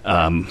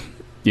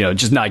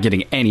 Just not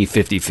getting any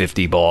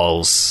 50-50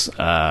 balls.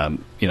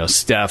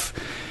 Steph,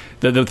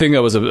 the thing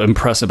that was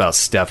impressive about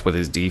Steph with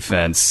his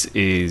defense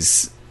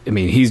is,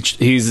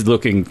 he's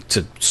looking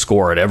to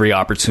score at every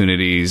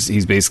opportunity.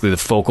 He's basically the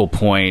focal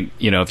point.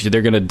 If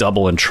they're going to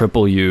double and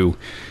triple you,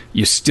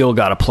 you still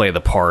got to play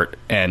the part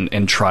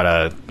and try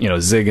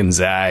to, zig and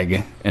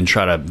zag and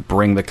try to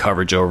bring the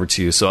coverage over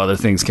to you so other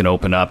things can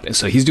open up. And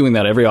so he's doing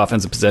that every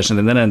offensive possession.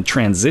 And then in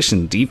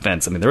transition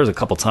defense, there was a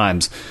couple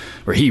times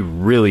where he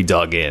really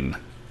dug in.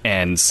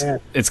 And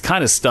it's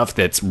kind of stuff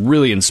that's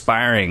really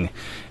inspiring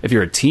if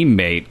you're a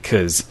teammate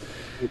because,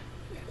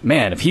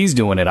 man, if he's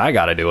doing it, I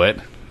got to do it.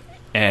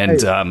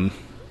 And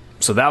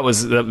so that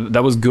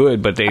was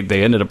good, but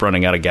they ended up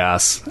running out of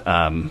gas.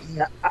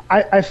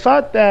 I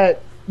thought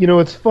that,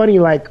 it's funny,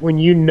 like when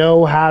you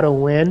know how to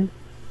win,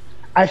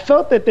 I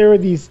felt that there were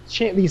these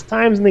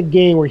times in the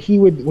game where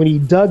when he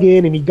dug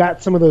in and he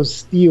got some of those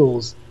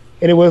steals,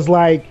 and it was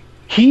like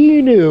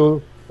he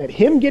knew that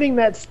him getting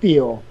that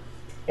steal,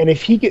 and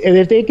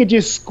if they could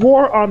just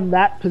score on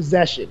that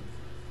possession,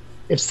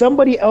 if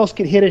somebody else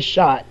could hit a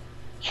shot,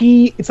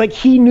 it's like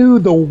he knew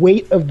the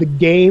weight of the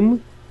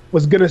game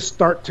was going to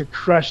start to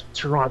crush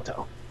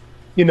Toronto.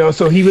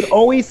 So he would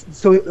always,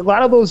 so a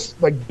lot of those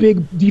like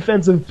big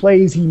defensive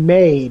plays he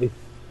made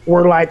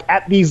were like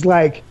at these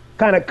like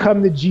kind of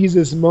come to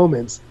Jesus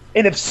moments.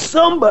 And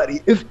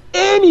if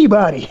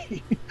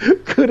anybody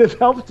could have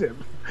helped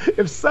him,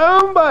 if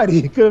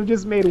somebody could have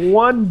just made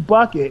one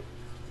bucket,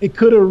 it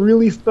could have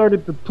really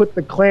started to put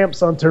the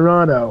clamps on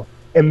Toronto,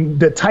 and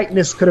the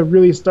tightness could have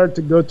really started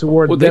to go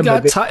toward them. They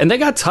got tight, and they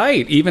got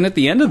tight even at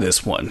the end of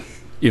this one.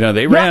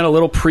 They ran a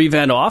little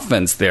prevent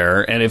offense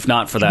there, and if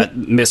not for that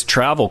missed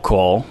travel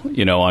call,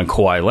 on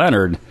Kawhi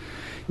Leonard,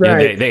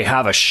 they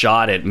have a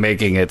shot at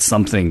making it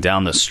something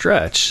down the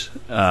stretch.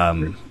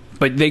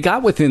 But they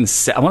got within,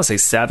 I want to say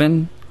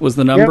 7 was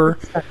the number.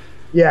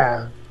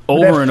 Yeah.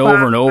 Over and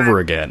over and over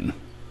again.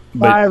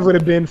 5 would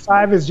have been,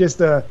 5 is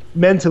just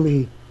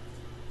mentally,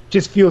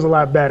 just feels a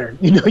lot better.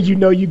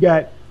 You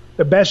got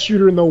the best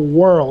shooter in the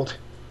world,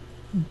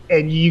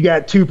 and you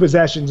got 2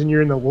 possessions, and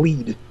you're in the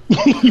lead.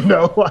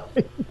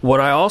 What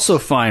I also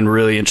find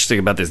really interesting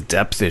about this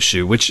depth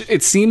issue, which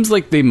it seems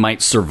like they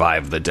might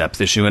survive the depth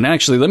issue. And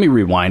actually, let me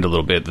rewind a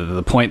little bit.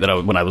 The point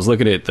that when I was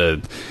looking at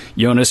the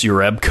Jonas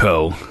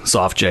Jerebko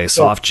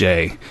soft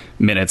J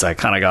minutes, I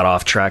kind of got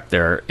off track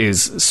there.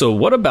 So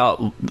what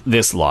about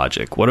this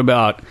logic? What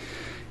about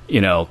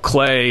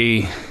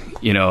Clay?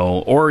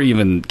 Or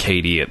even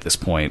KD at this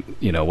point?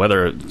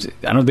 Whether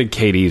I don't think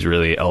KD is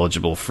really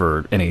eligible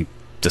for any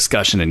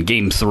discussion in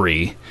Game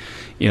 3.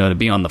 To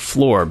be on the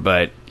floor,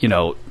 but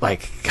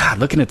God,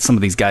 looking at some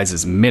of these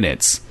guys'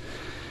 minutes,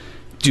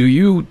 do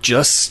you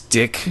just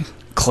stick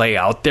Clay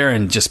out there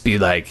and just be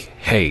like,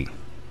 hey,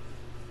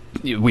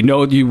 we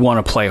know you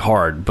want to play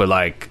hard,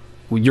 but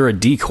you're a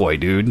decoy,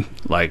 dude.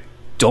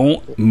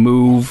 Don't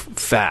move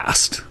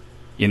fast.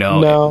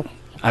 No,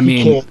 I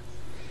mean, can't.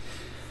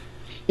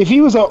 If he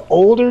was an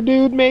older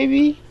dude,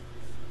 maybe.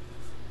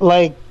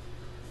 If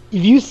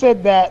you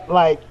said that,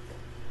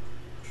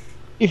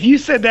 if you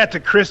said that to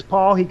Chris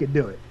Paul, he could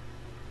do it.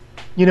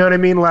 You know what I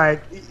mean?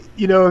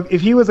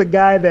 If he was a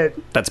guy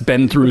that's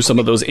been through some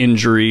of those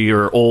injury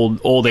or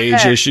old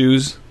age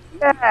issues,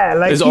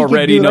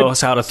 already knows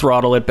how to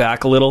throttle it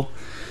back a little.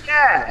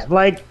 Yeah,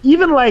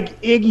 even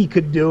Iggy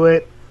could do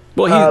it.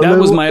 Well,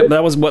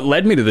 that was what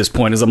led me to this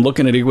point. Is I'm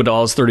looking at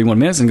Iguodala's 31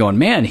 minutes and going,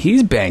 man,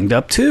 he's banged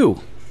up too.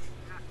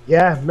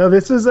 Yeah, no,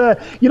 this is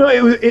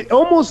it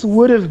almost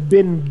would have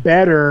been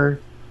better.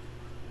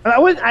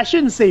 I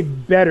shouldn't say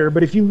better,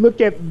 but if you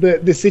look at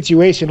the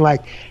situation,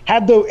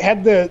 had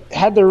the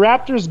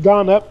Raptors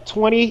gone up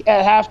 20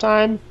 at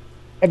halftime,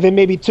 and then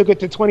maybe took it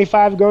to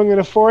 25 going in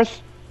the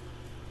fourth,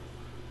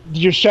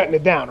 you're shutting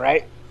it down,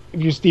 right? If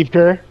you're Steve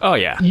Kerr, oh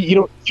yeah,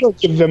 you don't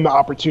give them the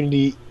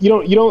opportunity.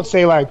 You don't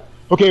say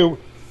okay,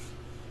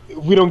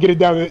 we don't get it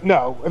down.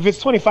 No, if it's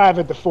 25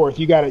 at the fourth,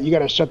 you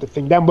gotta shut the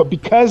thing down. But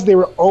because they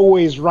were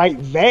always right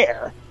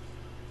there,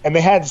 and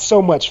they had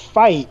so much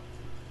fight.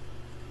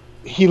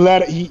 He's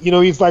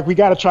like, we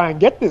got to try and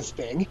get this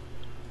thing,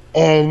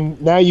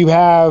 and now you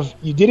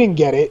didn't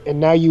get it, and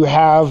now you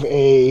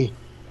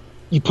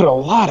put a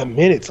lot of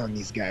minutes on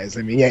these guys.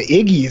 I mean,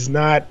 Iggy is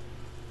not.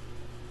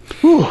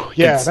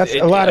 That's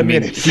a lot of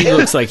minutes. He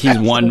looks like he's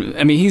won.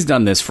 I mean, he's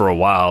done this for a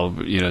while.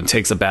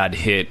 Takes a bad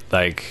hit,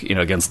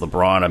 against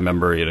LeBron. I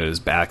remember, his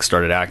back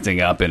started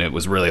acting up, and it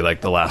was really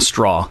the last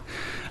straw.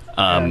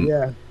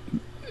 Yeah.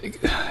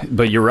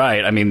 But you're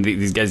right. I mean,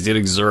 these guys did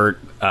exert.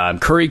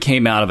 Curry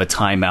came out of a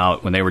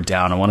timeout when they were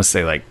down, I want to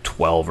say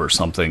 12 or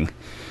something.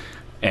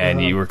 And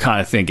you were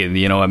kind of thinking,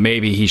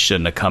 maybe he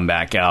shouldn't have come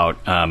back out.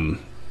 I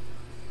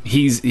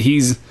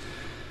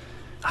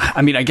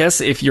mean, I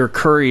guess if you're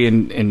Curry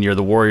and you're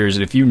the Warriors,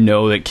 and if you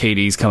know that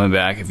KD's coming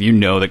back, if you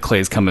know that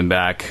Clay's coming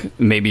back,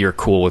 maybe you're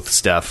cool with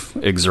Steph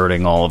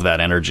exerting all of that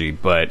energy.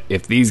 But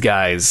if these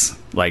guys,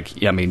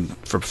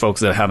 for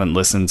folks that haven't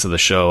listened to the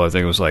show, I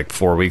think it was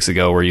 4 weeks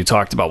ago, where you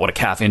talked about what a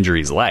calf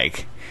injury is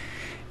like.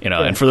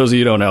 And for those of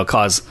you who don't know,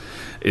 Kaz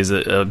is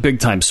a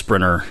big-time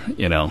sprinter,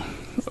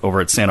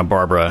 over at Santa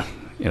Barbara,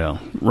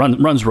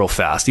 runs real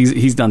fast.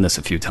 He's done this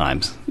a few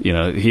times.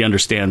 He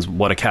understands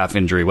what a calf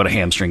injury, what a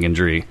hamstring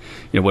injury,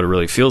 what it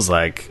really feels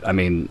like. I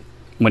mean,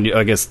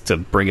 I guess to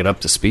bring it up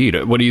to speed,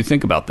 what do you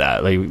think about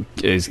that?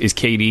 Is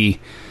KD,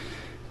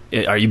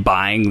 are you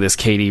buying this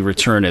KD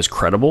return as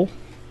credible?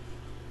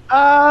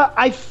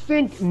 I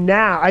think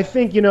I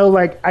think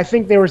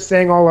they were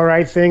saying all the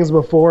right things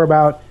before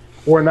about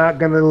we're not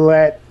going to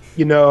let,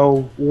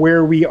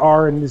 where we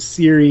are in the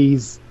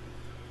series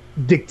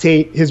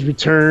dictate his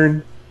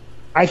return.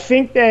 I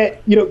think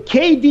that,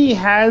 KD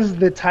has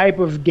the type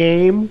of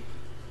game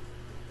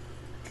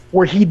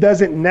where he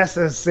doesn't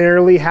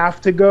necessarily have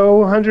to go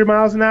 100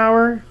 miles an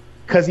hour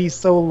because he's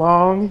so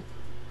long.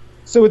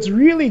 So it's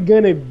really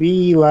going to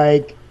be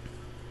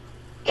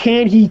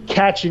can he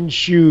catch and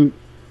shoot?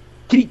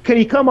 Can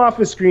he come off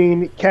the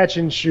screen, catch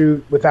and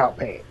shoot without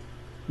pain?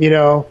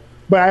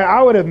 But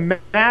I would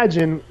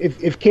imagine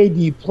if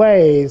KD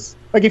plays,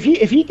 if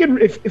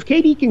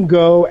KD can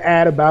go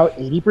at about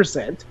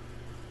 80%,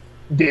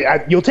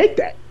 you'll take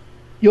that.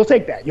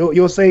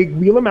 You'll say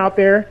wheel him out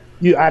there.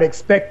 I'd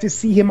expect to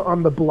see him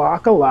on the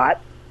block a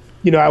lot.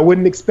 I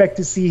wouldn't expect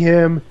to see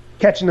him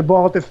catching the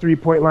ball at the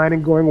 3-point line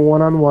and going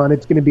one-on-one.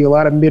 It's going to be a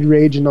lot of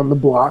mid-range and on the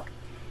block.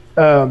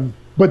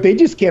 But they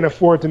just can't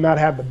afford to not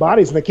have the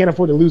bodies, and they can't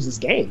afford to lose this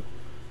game.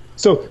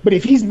 So, but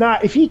if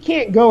he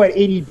can't go at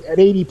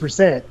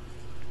 80%,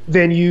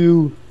 then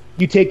you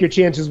take your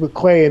chances with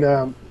Clay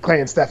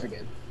and Steph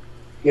again.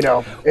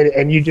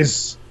 and you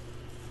just.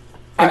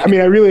 I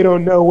mean, I really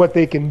don't know what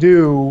they can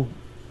do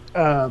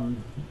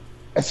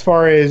as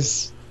far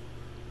as.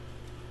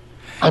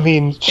 I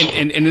mean,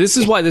 and this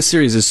is why this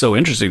series is so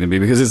interesting to me,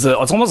 because it's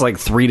almost like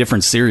 3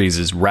 different series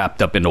is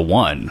wrapped up into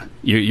one.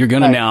 You're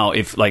gonna now,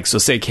 if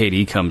say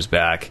KD comes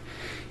back,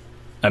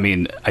 I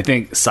mean, I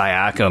think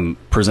Siakam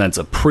presents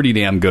a pretty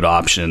damn good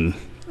option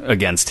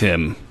against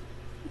him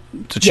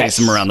to chase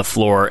him around the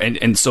floor,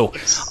 and so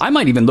I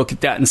might even look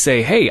at that and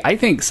say, hey, I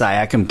think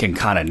Siakam can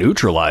kind of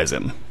neutralize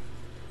him,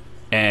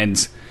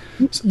 and.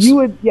 You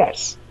would,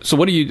 yes. So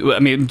what do you? I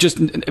mean, at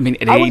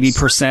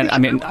 80%. I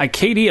mean,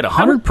 KD at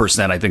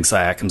 100%. I think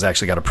Siakam's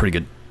actually got a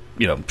pretty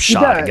good,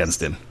 shot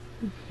against him.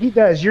 He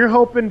does. You're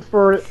hoping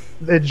for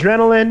the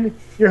adrenaline.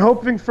 You're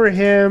hoping for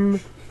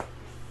him.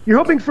 You're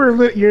hoping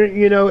for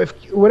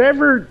if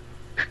whatever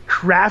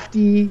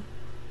crafty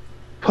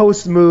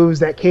post moves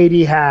that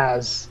KD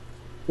has,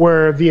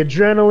 where the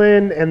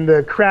adrenaline and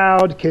the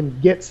crowd can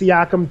get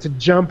Siakam to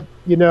jump,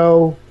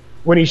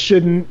 when he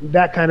shouldn't,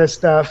 that kind of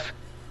stuff.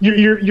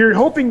 You're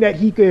hoping that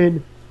he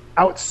can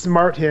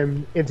outsmart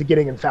him into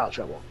getting in foul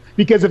trouble.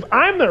 Because if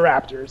I'm the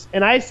Raptors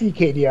and I see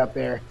KD out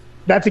there,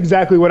 that's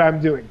exactly what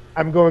I'm doing.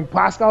 I'm going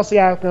Pascal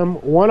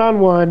Siakam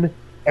one-on-one,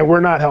 and we're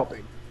not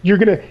helping.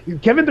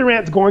 Kevin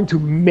Durant's going to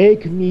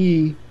make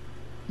me.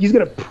 He's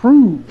going to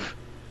prove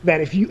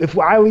that if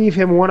I leave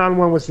him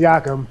one-on-one with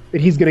Siakam,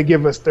 that he's going to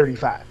give us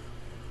 35.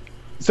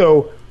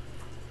 So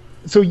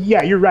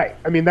yeah, you're right.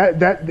 I mean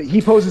that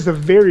he poses a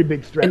very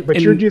big threat, but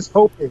you're just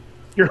hoping.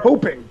 You're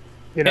hoping.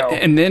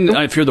 And then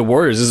if you're the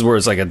Warriors, this is where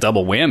it's like a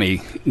double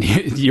whammy.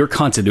 Your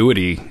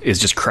continuity is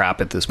just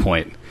crap at this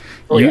point.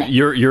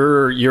 You're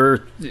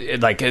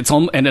like it's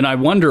and then I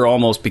wonder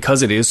almost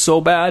because it is so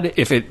bad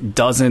if it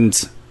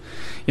doesn't.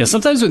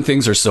 Sometimes when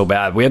things are so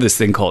bad, we have this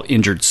thing called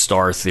injured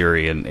star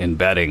theory in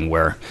betting,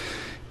 where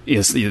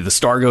the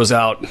star goes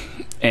out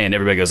and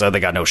everybody goes, oh, they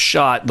got no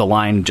shot. The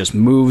line just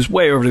moves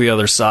way over to the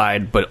other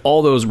side, but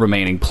all those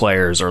remaining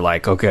players are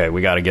like, okay,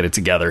 we got to get it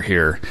together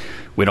here.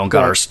 We don't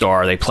got our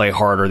star. They play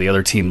harder. The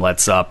other team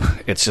lets up.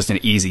 It's just an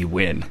easy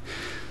win.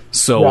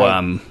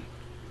 So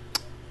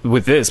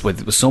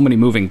with so many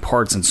moving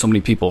parts and so many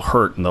people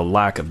hurt and the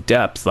lack of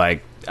depth,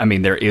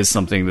 there is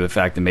something to the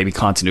fact that maybe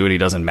continuity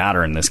doesn't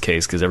matter in this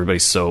case because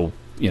everybody's so,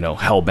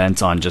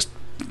 hell-bent on just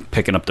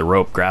picking up the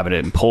rope, grabbing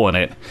it, and pulling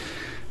it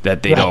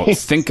that they don't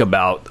think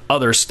about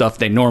other stuff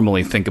they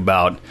normally think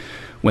about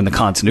when the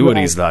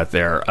continuity is not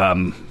there.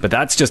 But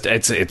that's just,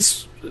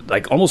 it's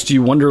like almost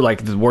you wonder,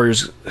 like the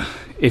Warriors...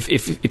 If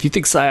you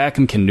think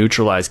Siakam can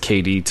neutralize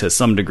KD to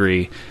some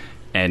degree,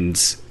 and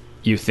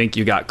you think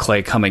you got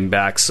Klay coming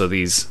back, so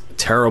these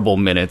terrible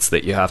minutes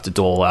that you have to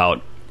dole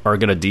out are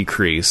going to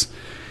decrease,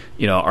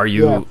 are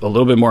you a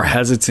little bit more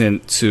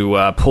hesitant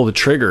to pull the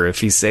trigger if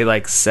he's say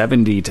like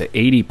 70 to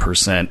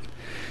 80%?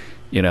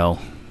 I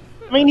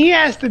mean, he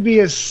has to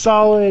be a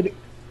solid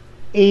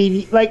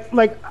 80, like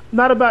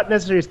not about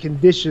necessarily his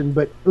condition,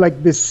 but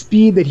like the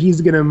speed that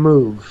he's going to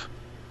move.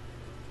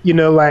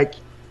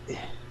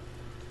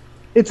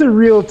 It's a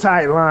real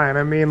tight line.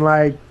 I mean,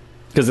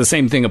 because the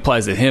same thing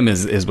applies to him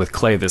as with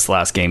Klay this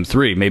last game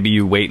 3. Maybe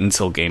you wait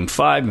until game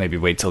 5, maybe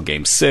wait till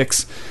game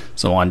 6,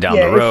 so on down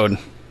the road.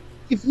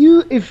 If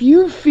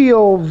you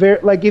feel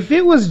if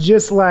it was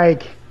just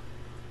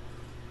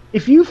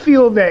if you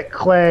feel that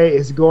Klay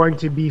is going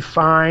to be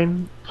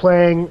fine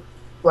playing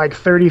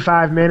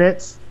 35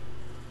 minutes,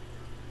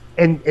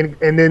 and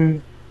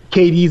then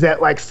KD's at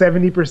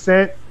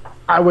 70%,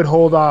 I would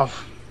hold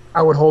off.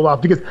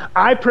 Because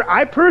I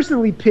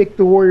personally picked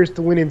the Warriors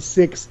to win in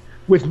 6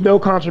 with no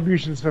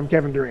contributions from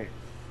Kevin Durant.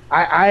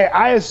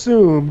 I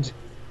assumed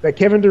that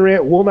Kevin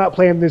Durant will not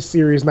play in this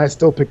series, and I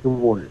still picked the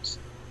Warriors.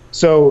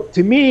 So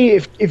to me,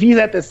 if he's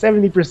at the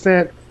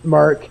 70%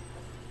 mark,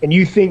 and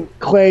you think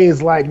Klay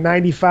is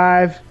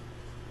 95,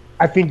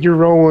 I think you're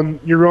rolling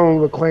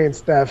with Klay and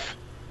Steph.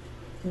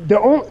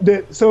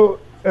 So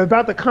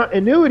about the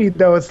continuity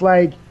though, it's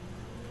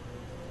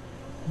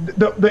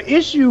the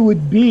issue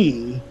would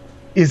be.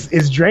 Is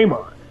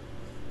Draymond.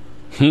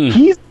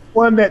 He's the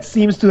one that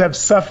seems to have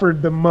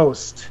suffered the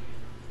most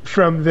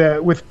from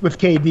with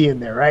KD in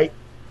there, right?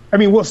 I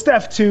mean, well,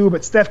 Steph too,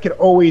 but Steph could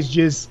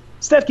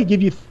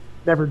give you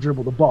never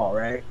dribble the ball,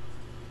 right?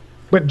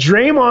 But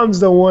Draymond's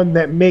the one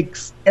that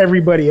makes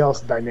everybody else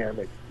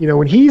dynamic.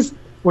 When he's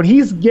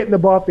getting the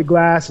ball off the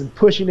glass and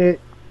pushing it,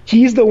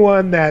 he's the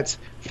one that's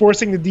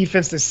forcing the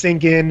defense to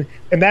sink in,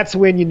 and that's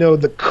when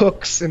the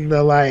Cooks and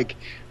the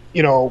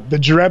the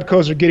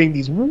Jerebkos are getting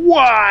these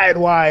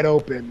wide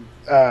open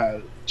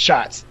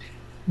shots.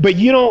 But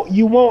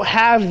you won't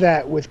have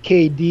that with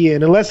KD,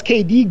 and unless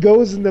KD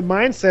goes in the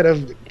mindset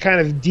of kind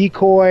of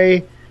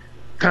decoy,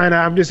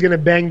 I'm just going to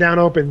bang down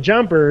open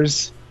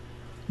jumpers,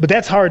 but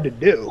that's hard to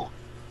do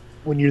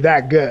when you're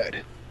that good.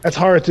 That's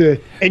hard to,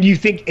 and you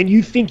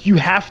think you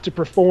have to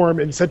perform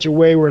in such a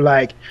way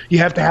where you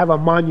have to have a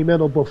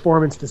monumental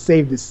performance to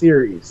save the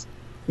series,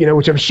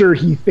 which I'm sure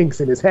he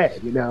thinks in his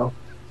head,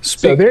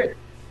 Speaking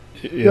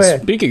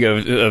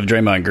of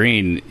Draymond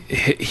Green,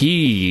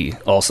 he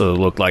also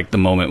looked like the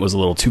moment was a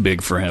little too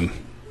big for him.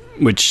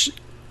 which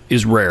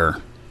is rare.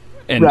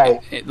 And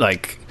Right.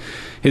 like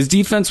his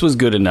defense was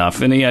good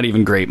enough, and he had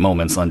even great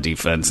moments on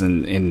defense,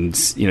 and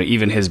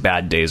even his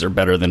bad days are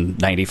better than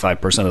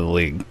 95% of the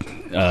league.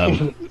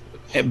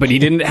 But he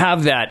didn't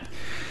have that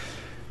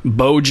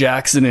Bo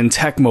Jackson and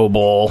Tecmo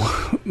Bowl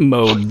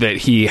mode that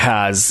he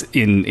has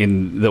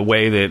in the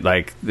way that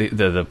like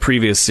the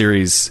previous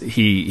series,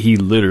 he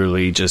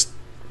literally just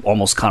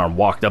almost kind of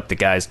walked up to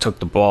guys, took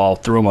the ball,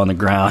 threw him on the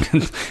ground,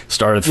 and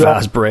started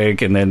fast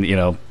break, and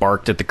then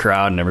barked at the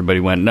crowd, and everybody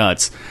went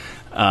nuts.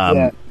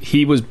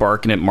 He was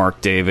barking at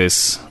Mark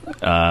Davis,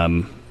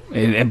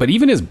 but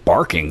even his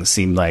barking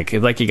seemed like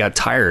he got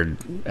tired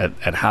at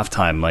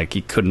halftime. Like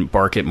he couldn't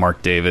bark at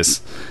Mark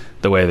Davis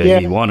the way that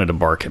he wanted to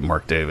bark at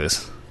Mark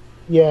Davis.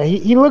 Yeah,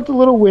 he looked a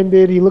little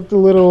winded. He looked a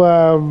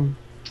little.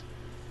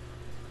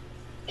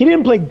 He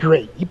didn't play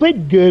great. He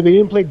played good, but he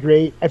didn't play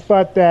great. I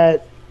thought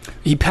that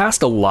he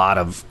passed a lot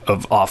of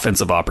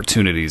offensive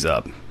opportunities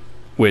up,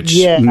 which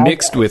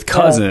mixed with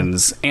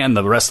Cousins and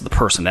the rest of the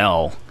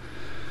personnel.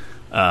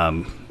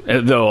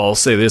 Though I'll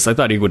say this, I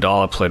thought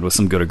Iguodala played with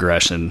some good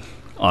aggression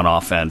on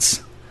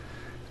offense.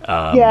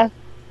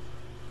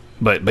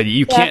 But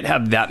you can't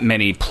have that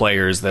many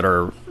players that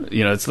are,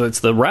 it's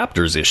the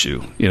Raptors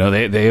issue.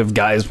 They have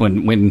guys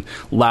when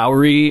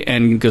Lowry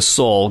and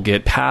Gasol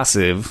get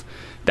passive,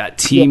 that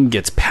team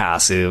gets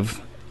passive,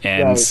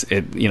 and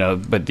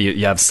but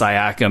you have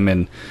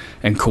Siakam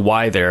and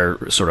Kawhi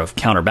there sort of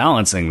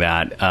counterbalancing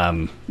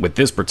that with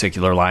this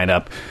particular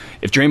lineup.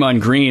 If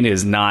Draymond Green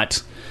is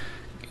not,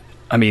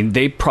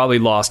 they probably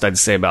lost, I'd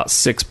say, about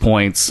 6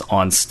 points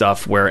on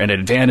stuff where an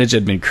advantage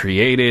had been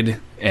created,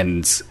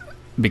 and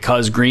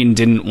because Green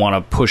didn't want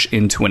to push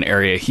into an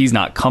area he's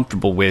not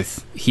comfortable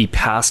with, he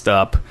passed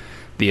up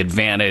the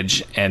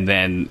advantage and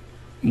then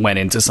went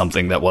into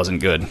something that wasn't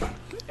good.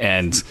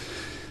 And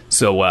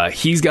so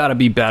he's got to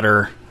be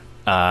better.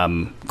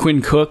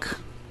 Quinn Cook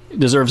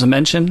deserves a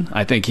mention.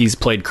 I think he's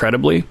played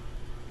credibly.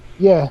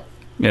 Yeah.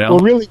 Well,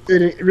 really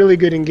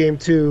good in game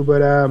 2,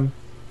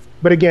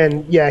 but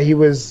again, he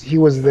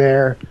was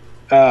there.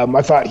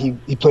 I thought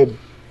he played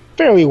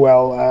fairly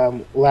well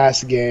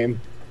last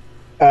game.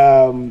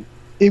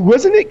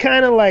 It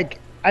kind of like,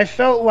 I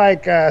felt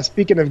like,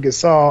 speaking of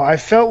Gasol, I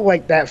felt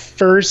like that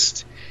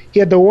first, he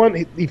had the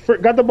one, he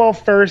got the ball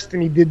first,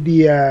 and he did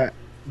the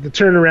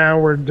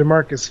turnaround where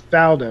DeMarcus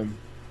fouled him.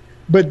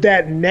 But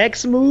that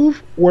next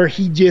move where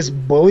he just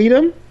bullied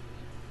him,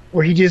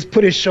 where he just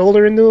put his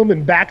shoulder into him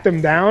and backed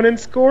him down and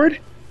scored,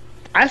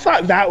 I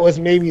thought that was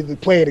maybe the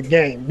play of the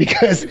game,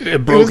 because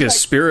it broke his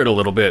spirit a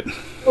little bit.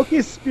 Broke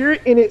his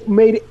spirit, and it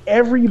made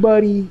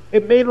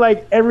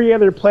like every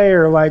other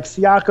player, like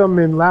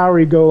Siakam and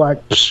Lowry, go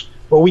like,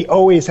 well, we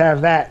always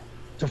have that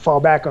to fall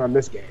back on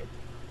this game.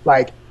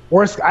 Like,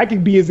 worse, I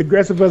can be as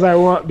aggressive as I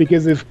want,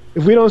 because if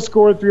we don't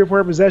score 3 or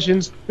 4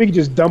 possessions, we can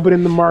just dump it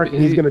in the Mark,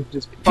 and he's gonna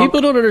just.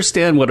 People don't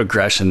understand what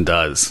aggression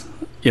does.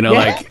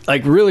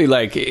 Like really,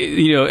 like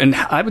and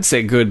I would say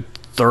a good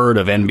third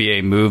of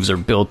NBA moves are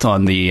built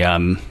on the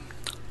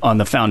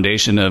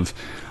foundation of,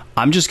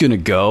 I'm just going to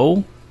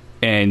go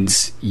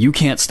and you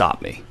can't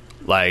stop me.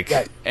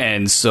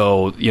 And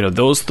so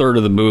those third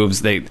of the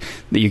moves, they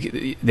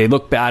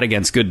look bad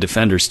against good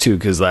defenders too,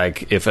 because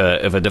like if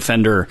a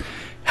defender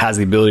has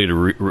the ability to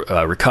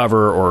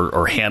recover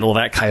or handle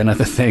that kind of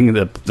a thing,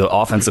 the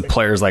offensive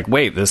player's like,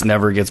 wait, this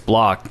never gets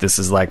blocked. This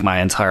is like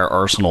my entire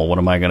arsenal. What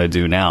am I going to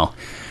do now?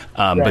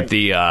 But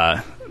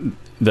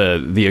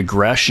the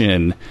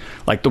aggression,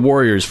 like the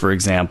Warriors, for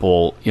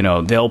example,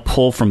 they'll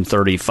pull from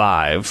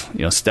 35.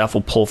 Steph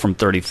will pull from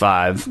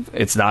 35.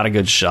 It's not a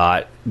good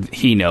shot.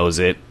 He knows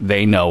it.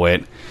 They know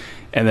it.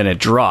 And then it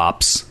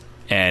drops,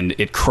 and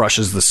it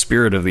crushes the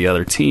spirit of the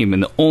other team.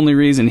 And the only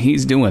reason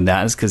he's doing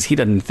that is because he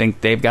doesn't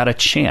think they've got a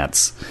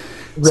chance.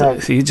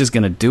 Right. So he's just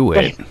going to do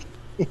it.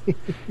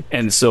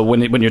 And so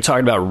when you're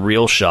talking about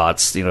real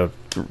shots,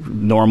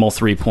 normal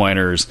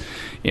 3-pointers,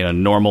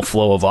 normal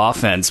flow of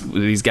offense,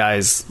 these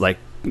guys like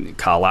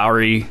Kyle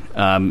Lowry,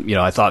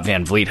 I thought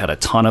Van Vliet had a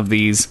ton of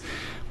these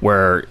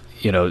where,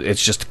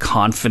 it's just a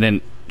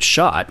confident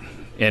shot.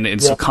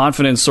 And so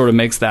confidence sort of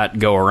makes that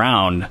go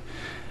around.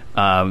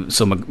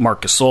 So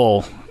Marc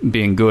Gasol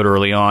being good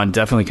early on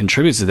definitely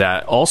contributes to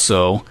that.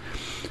 Also,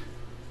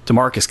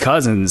 DeMarcus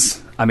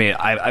Cousins,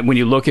 when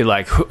you look at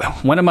like,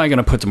 when am I going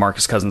to put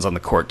DeMarcus Cousins on the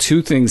court?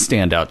 2 things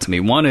stand out to me.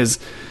 One is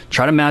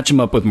try to match him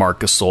up with Marc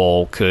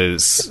Gasol,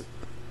 because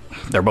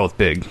they're both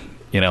big.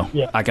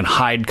 I can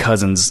hide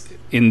Cousins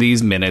in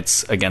these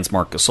minutes against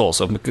Marc Gasol.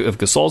 So if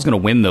Gasol's going to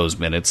win those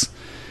minutes,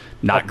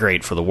 not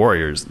great for the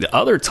Warriors. The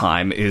other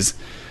time is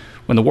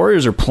when the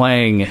Warriors are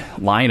playing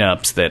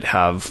lineups that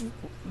have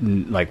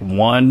like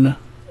one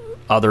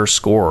other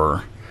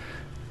scorer.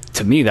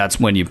 To me, that's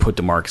when you put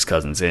DeMarcus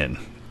Cousins in,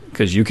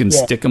 because you can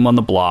stick him on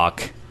the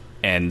block,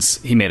 and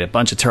he made a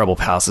bunch of terrible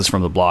passes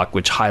from the block,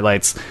 which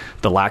highlights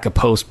the lack of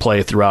post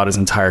play throughout his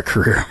entire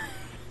career.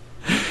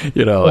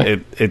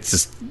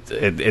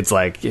 It's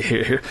like,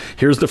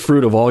 here's the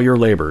fruit of all your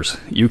labors.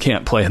 You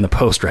can't play in the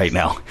post right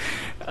now.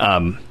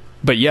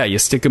 But yeah, you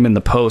stick him in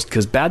the post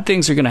because bad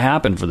things are going to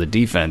happen for the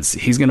defense.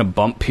 He's going to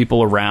bump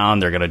people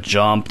around. They're going to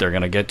jump. They're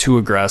going to get too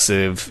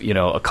aggressive. You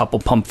know, a couple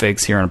pump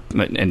fakes here,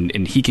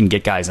 and he can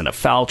get guys into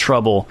foul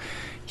trouble.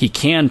 He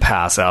can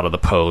pass out of the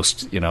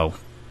post, you know,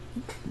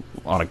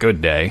 on a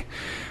good day.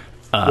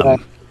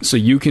 So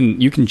you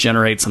can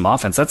generate some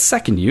offense. That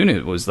second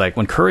unit was like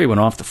when Curry went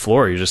off the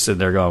floor, you just sit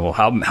there going, well,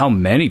 how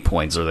many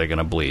points are they going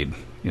to bleed?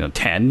 You know,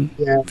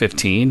 10,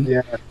 15?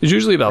 Yeah. It's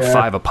usually about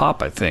 5 a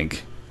pop, I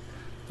think,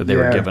 that they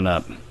were giving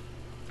up.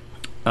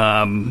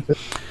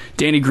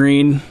 Danny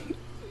Green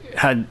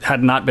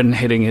had not been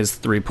hitting his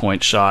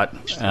 3-point shot.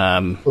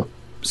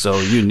 So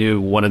you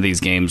knew one of these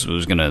games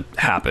was going to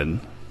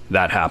happen.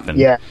 That happened.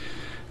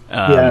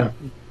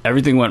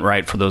 Everything went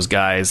right for those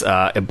guys.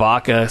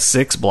 Ibaka,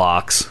 6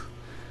 blocks.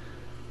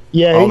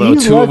 Yeah, although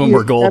 2 of them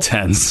were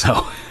goaltends.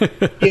 So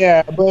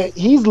yeah, but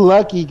he's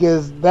lucky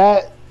because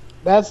that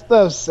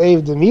stuff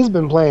saved him. He's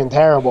been playing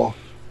terrible.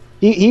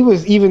 He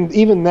was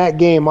even that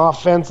game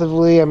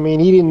offensively. I mean,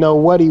 he didn't know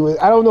what he was.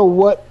 I don't know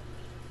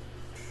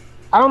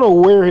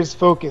where his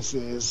focus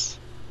is,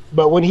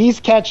 but when he's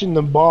catching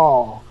the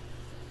ball,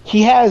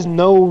 he has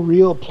no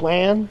real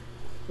plan.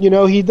 You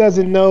know, he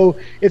doesn't know.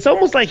 It's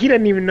almost like he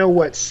doesn't even know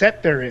what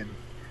set they're in.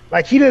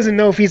 Like, he doesn't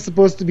know if he's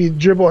supposed to be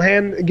dribble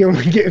hand.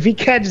 If he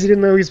catches, he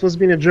didn't know he's supposed to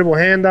be in a dribble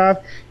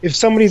handoff. If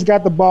somebody's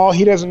got the ball,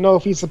 he doesn't know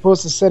if he's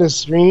supposed to set a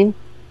screen.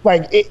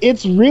 Like,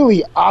 it's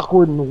really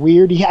awkward and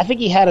weird. I think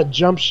he had a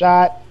jump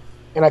shot,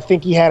 and I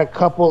think he had a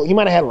couple. He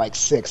might have had like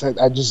 6.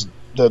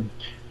 The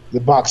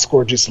box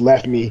score just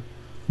left me.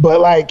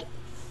 But, like,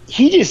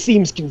 he just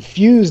seems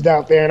confused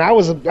out there. And I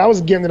was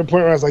getting to the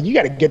point where I was like, you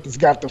got to get this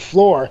guy off the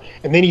floor.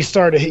 And then he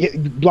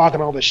started blocking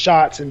all the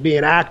shots and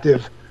being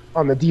active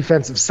on the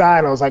defensive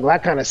side. I was like, well,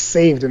 that kind of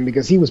saved him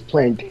because he was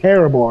playing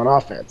terrible on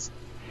offense.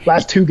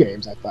 Last 2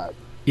 games, I thought.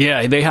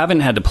 Yeah, they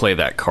haven't had to play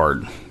that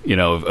card, you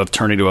know, of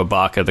turning to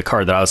Ibaka. The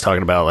card that I was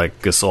talking about,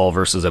 like Gasol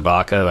versus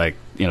Ibaka, like,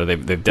 you know,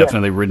 they've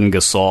definitely ridden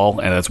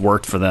Gasol, and it's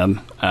worked for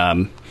them.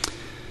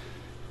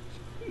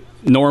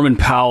 Norman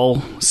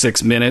Powell,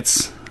 6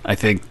 minutes. I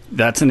think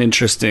that's an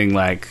interesting,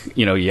 like,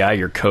 you know,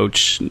 your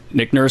coach,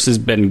 Nick Nurse, has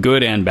been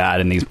good and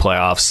bad in these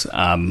playoffs.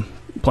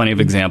 Plenty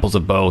of examples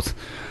of both.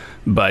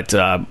 But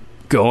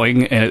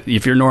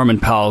if you're Norman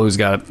Powell, who's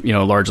got, you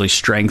know, largely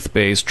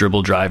strength-based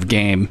dribble drive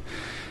game,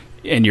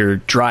 and you're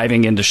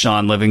driving into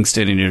Sean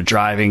Livingston and you're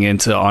driving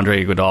into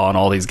Andre Iguodala and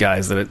all these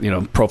guys that, you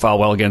know, profile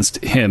well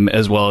against him,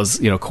 as well as,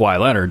 you know, Kawhi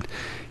Leonard,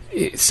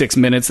 6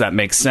 minutes, that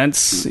makes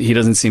sense. He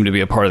doesn't seem to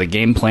be a part of the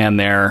game plan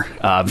there.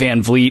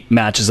 Van Vliet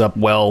matches up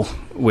well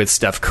with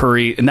Steph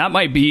Curry, and that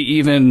might be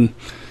even,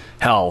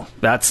 hell,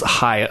 that's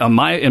high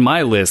in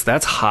my list.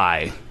 That's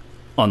high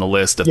on the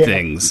list of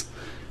things.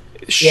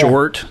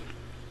 Short.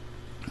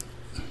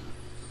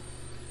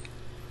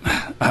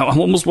 I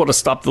almost want to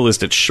stop the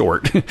list at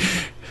short.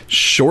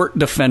 Short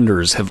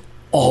defenders have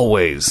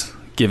always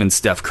given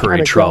Steph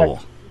Curry trouble.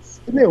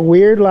 Isn't it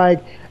weird?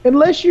 Like,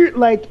 unless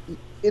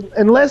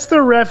the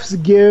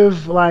refs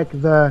give like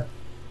the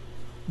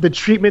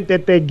treatment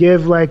that they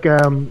give, like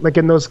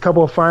in those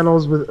couple of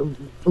finals, with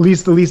at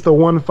least the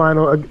one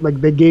final, like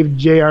they gave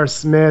J.R.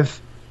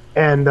 Smith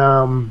and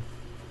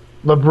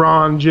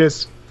LeBron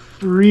just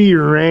free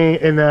reign,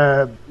 and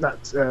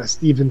not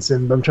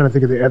Stevenson, but I'm trying to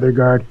think of the other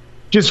guard,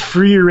 just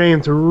free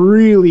reign to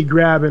really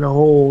grab and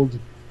hold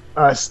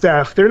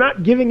Steph. They're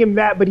not giving him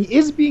that, but he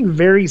is being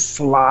very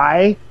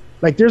sly.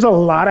 Like, there's a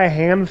lot of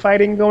hand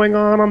fighting going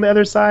on the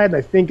other side.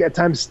 I think at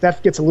times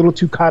Steph gets a little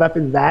too caught up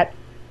in that.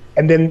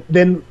 And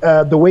then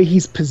the way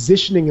he's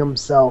positioning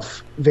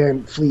himself,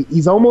 Van Fleet,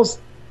 he's almost,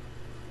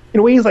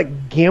 in a way, he's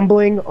like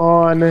gambling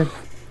on,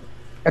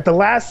 at the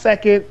last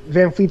second,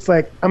 Van Fleet's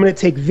like, I'm going to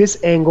take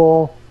this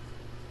angle.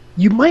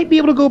 You might be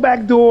able to go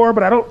back door,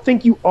 but I don't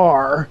think you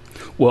are.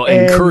 Well,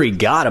 and Curry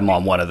got him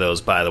on one of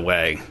those, by the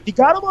way. He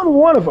got him on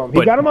one of them.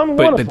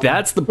 But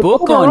that's the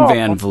book on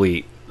Van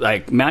Vliet.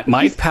 Like, Mike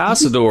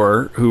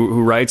Passador,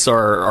 who writes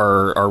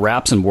our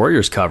Raps and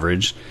Warriors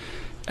coverage,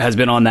 has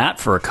been on that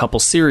for a couple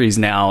series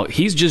now.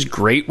 He's just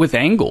great with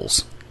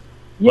angles.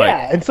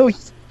 Yeah, and so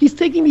he's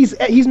taking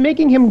he's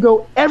making him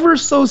go ever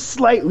so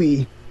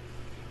slightly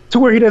to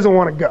where he doesn't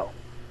want to go.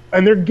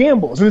 And they're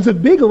gambles, and it's a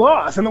big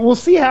loss. And we'll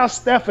see how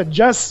Steph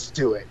adjusts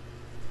to it.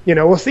 You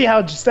know, we'll see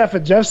how Steph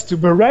adjusts to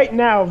it. But right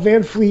now,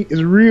 Van Fleet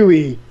is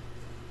really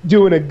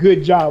doing a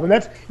good job. And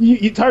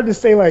it's hard to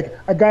say, like,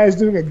 a guy is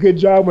doing a good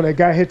job when a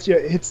guy hits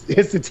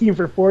the team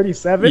for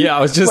 47. Yeah,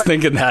 I was just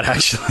thinking that,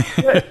 actually.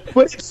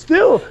 But it's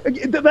still,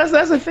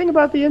 that's the thing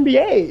about the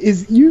NBA,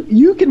 is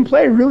you can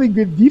play really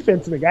good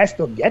defense and the guy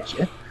still gets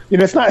you. You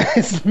know,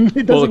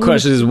 the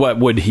question is, what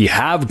would he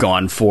have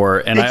gone for?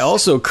 And I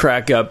also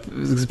crack up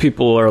because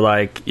people are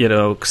like, you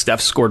know,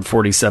 Steph scored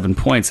 47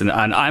 points, and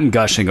I'm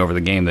gushing over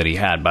the game that he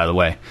had, by the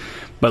way.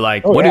 But,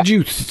 like, what did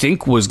you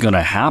think was going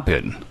to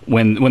happen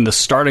when the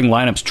starting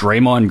lineups,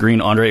 Draymond Green,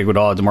 Andre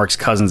Iguodala, DeMarcus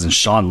Cousins, and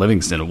Sean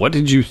Livingston? What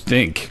did you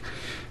think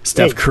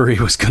Steph Curry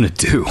was going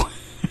to do?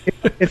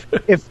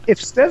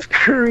 If Steph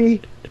Curry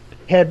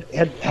had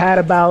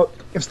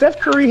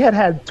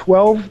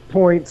 12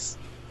 points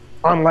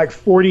on like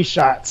 40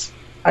 shots,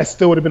 I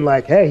still would have been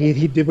like, hey,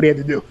 he did what he had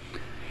to do.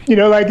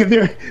 Like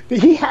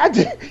he had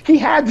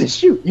to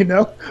shoot.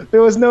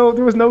 There was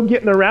no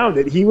getting around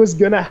it. He was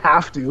gonna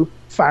have to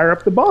fire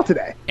up the ball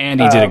today. And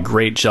he did a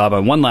great job.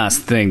 And one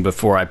last thing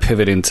before I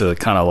pivot into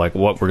kind of like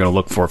what we're going to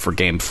look for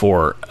Game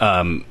 4.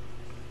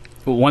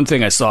 One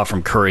thing I saw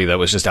from Curry that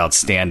was just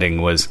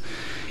outstanding was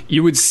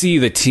you would see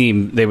the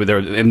team. They're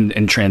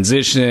in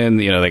transition.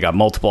 They got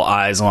multiple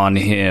eyes on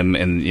him,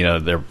 and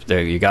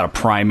you got a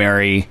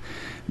primary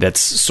that's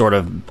sort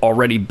of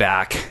already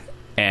back.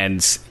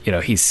 And,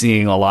 he's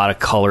seeing a lot of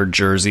colored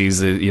jerseys,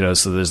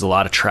 so there's a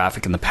lot of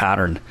traffic in the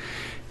pattern.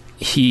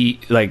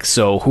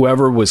 So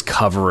whoever was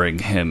covering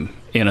him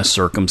in a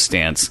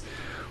circumstance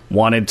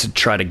wanted to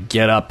try to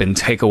get up and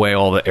take away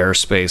all the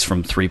airspace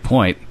from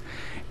 3-point.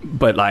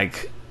 But,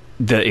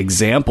 the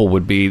example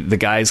would be the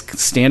guy's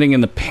standing in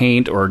the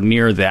paint or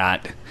near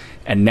that,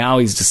 and now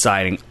he's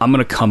deciding, I'm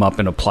going to come up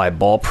and apply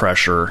ball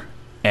pressure,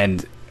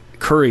 and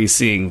Curry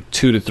seeing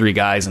 2 to 3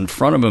 guys in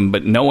front of him,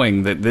 but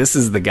knowing that this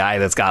is the guy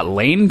that's got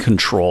lane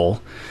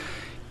control.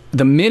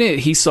 The minute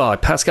he saw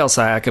it, Pascal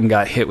Siakam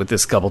got hit with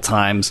this a couple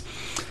times.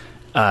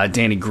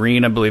 Danny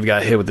Green, I believe,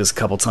 got hit with this a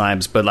couple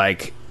times. But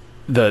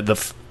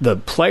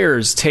the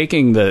players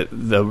taking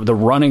the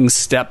running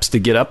steps to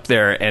get up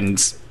there, and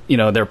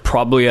they're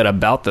probably at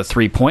about the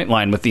 3-point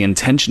line with the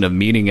intention of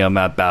meeting him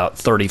at about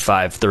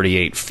 35,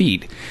 38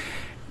 feet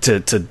to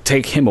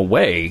take him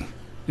away.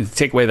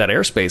 Take away that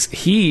airspace.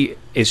 He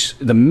is,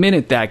 the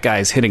minute that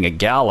guy's hitting a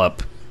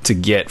gallop to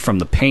get from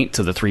the paint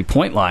to the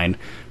 3-point line,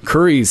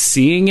 Curry's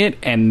seeing it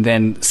and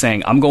then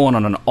saying, I'm going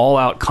on an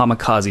all-out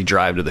kamikaze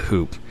drive to the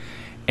hoop,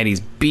 and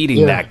he's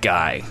beating that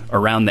guy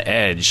around the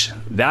edge.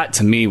 That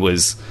to me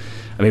was,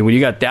 when you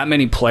got that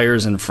many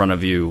players in front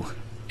of you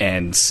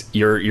and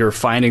you're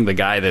finding the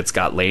guy that's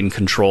got lane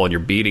control and you're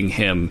beating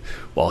him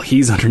while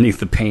he's underneath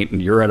the paint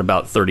and you're at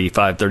about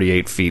 35,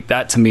 38 feet.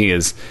 That to me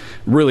is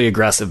really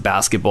aggressive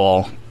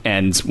basketball.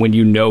 And when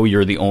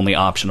you're the only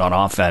option on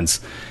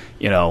offense,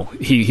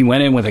 he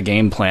went in with a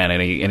game plan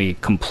and he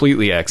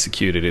completely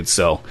executed it.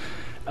 So,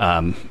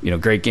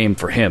 great game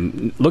for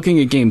him. Looking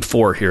at Game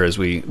 4 here as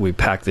we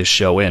pack this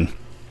show in.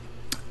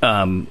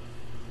 What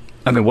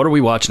are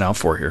we watching out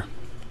for here?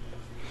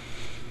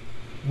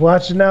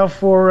 Watching out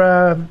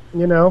for,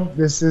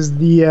 this is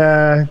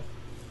the.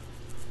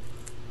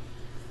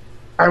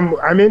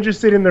 I'm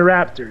interested in the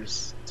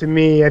Raptors. To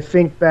me, I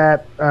think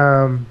that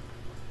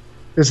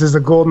this is a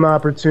golden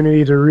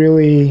opportunity to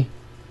really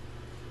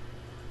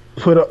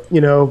put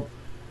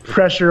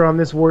pressure on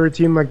this Warrior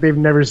team like they've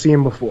never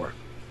seen before.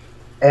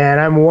 And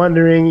I'm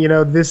wondering,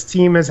 this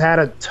team has had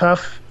a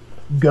tough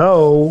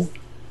go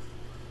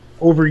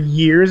over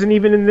years, and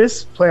even in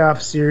this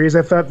playoff series,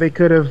 I thought they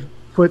could have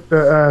put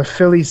the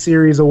Philly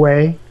series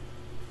away.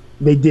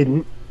 They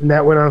didn't, and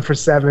that went on for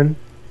 7.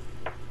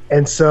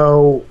 And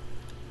so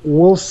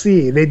we'll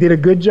see. They did a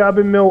good job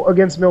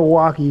against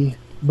Milwaukee,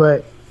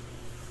 but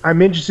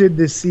I'm interested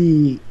to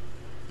see,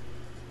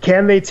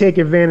 can they take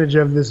advantage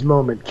of this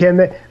moment? Can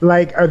they,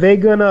 are they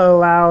going to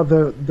allow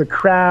the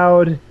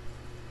crowd?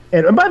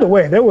 And by the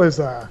way, there was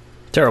a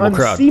terrible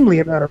crowd, unseemly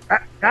amount of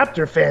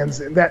Raptor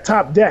fans in that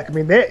top deck.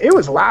 It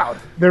was loud.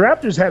 The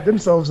Raptors had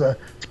themselves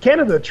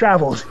Canada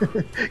traveled.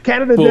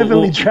 Canada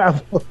definitely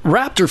traveled.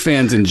 Raptor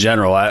fans in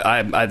general,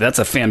 I that's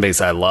a fan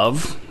base I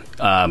love.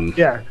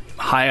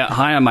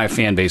 High on my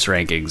fan base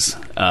rankings.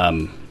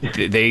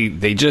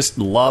 They just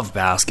love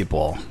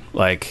basketball.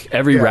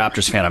 Every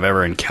Raptors fan I've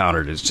ever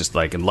encountered is just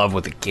in love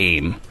with the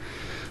game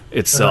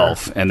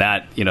itself, and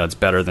that it's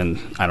better than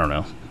I don't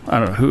know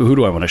who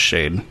do I want to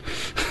shade?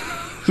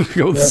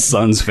 Go with the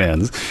Suns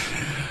fans.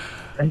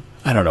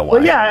 I don't know why.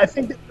 Well, I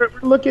think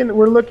that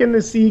we're looking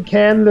to see,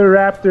 can the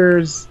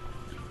Raptors,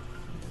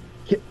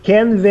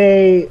 can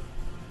they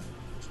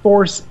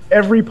force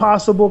every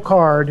possible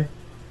card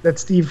that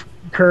Steve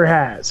Kerr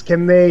has?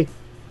 Can they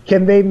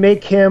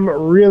make him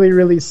really,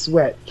 really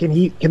sweat?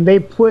 Can they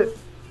put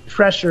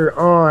pressure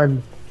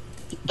on?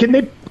 Can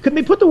they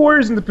put the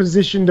Warriors in the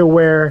position to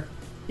where,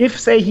 if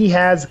say he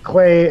has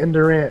Clay and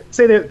Durant,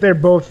 say that they're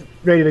both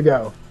ready to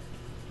go,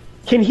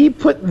 can he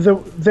put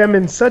them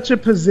in such a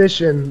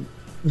position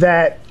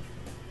that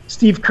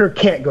Steve Kerr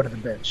can't go to the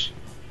bench?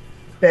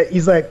 That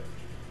he's that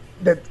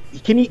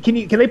can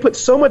they put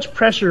so much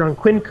pressure on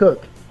Quinn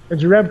Cook and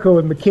Jerebko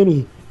and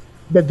McKinney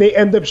that they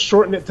end up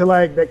shortening it to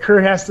that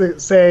Kerr has to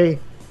say,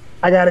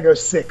 I got to go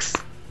 6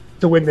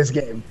 to win this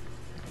game.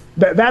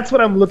 That's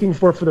what I'm looking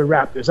for the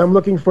Raptors. I'm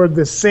looking for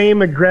the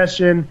same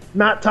aggression,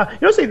 not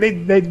say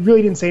they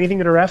really didn't say anything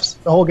to the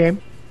refs the whole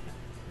game.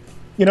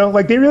 They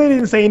really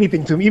didn't say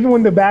anything to them, even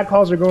when the bad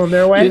calls are going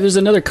their way. Yeah, there's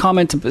another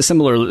comment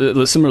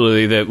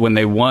similarly that when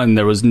they won,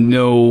 there was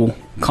no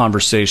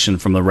conversation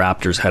from the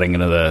Raptors heading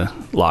into the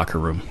locker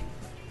room.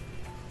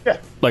 Yeah,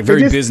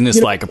 very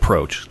business-like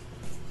approach.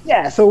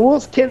 Yeah, so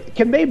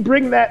can they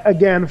bring that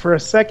again for a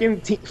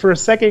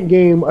second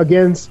game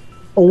against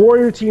a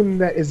Warrior team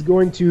that is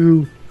going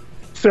to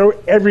throw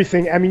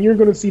everything? You're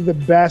going to see the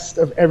best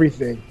of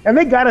everything, and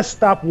they got to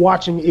stop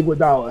watching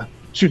Iguodala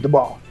shoot the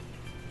ball.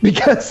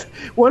 because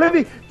one of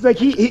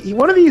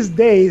these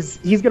days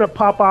he's gonna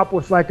pop off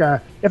with I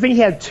think he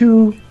had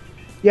 2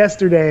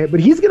 yesterday, but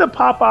he's gonna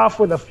pop off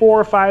with a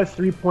 4 or 5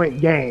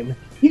 3-point game.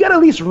 You got to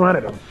at least run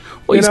at him.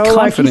 Well, he's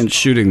confident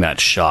shooting that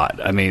shot.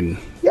 I mean,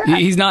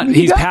 he's not.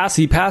 He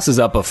passes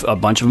up a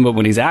bunch of them, but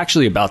when he's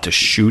actually about to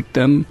shoot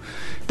them,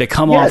 they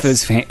come off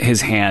his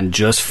hand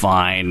just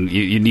fine.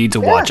 You need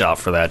to watch out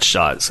for that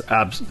shot.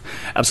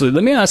 Absolutely.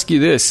 Let me ask you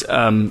this.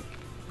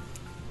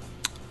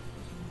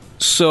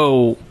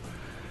 So,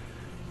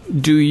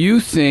 do you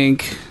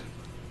think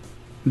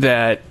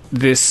that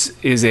this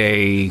is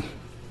a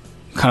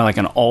kind of like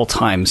an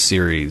all-time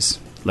series?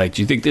 Like,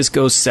 do you think this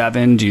goes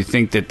 7? Do you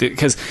think that...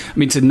 Because, I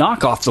mean, to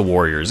knock off the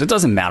Warriors, it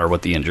doesn't matter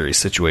what the injury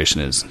situation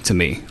is, to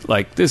me.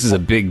 Like, this is a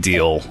big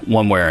deal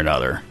one way or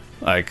another.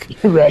 Like,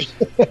 right.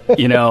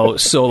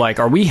 So, like,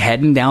 are we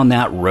heading down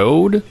that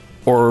road?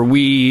 Or are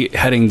we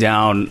heading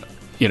down,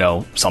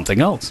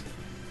 something else?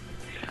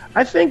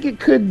 I think it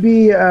could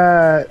be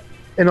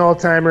an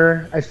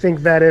all-timer. I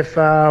think that if...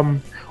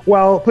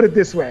 put it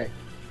this way.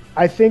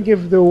 I think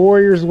if the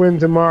Warriors win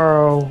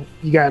tomorrow,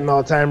 you got an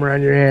all-timer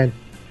on your hand.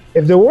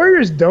 If the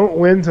Warriors don't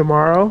win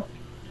tomorrow,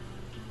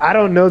 I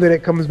don't know that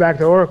it comes back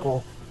to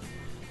Oracle.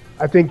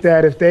 I think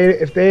that if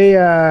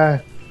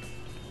the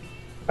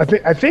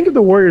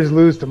Warriors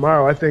lose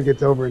tomorrow, I think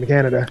it's over in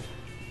Canada.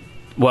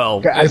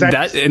 Well, there's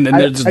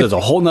a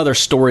whole nother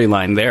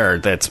storyline there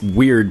that's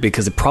weird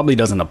because it probably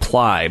doesn't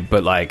apply,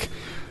 but like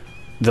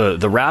the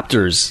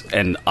Raptors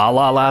and a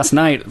la last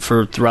night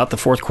throughout the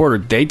fourth quarter,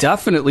 they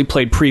definitely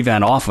played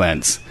prevent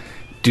offense.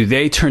 Do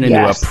they turn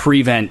into a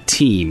prevent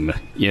team?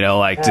 Do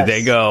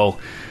they go,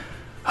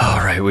 all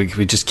right,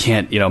 we just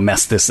can't,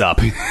 mess this up?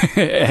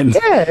 And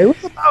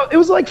it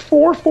was like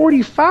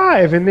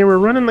 4:45 and they were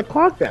running the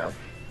clock down.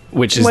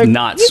 Which is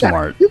not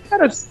smart. You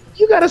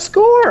gotta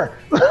score.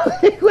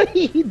 What are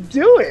you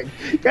doing?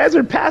 You guys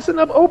are passing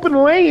up open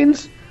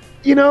lanes.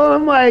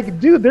 I'm like,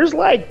 dude, there's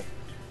like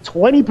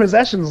 20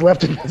 possessions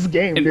left in this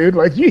game, dude.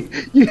 Like you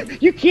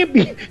can't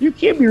be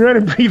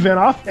running prevent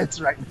offense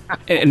right now.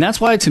 And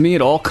that's why, to me,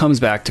 it all comes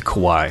back to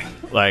Kawhi.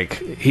 Like,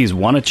 he's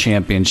won a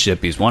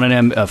championship, he's won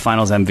a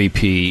Finals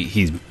MVP,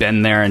 he's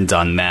been there and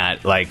done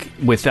that. Like,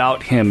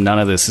 without him, none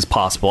of this is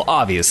possible.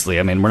 Obviously,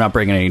 I mean, we're not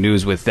breaking any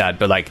news with that,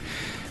 but like,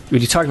 when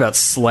you talk about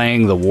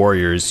slaying the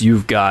Warriors,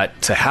 you've got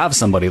to have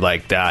somebody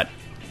like that.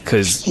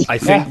 Because I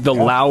think the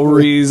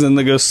Lowrys and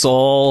the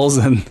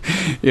Gasols and,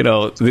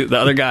 the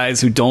other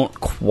guys who don't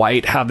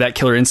quite have that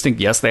killer instinct,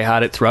 yes, they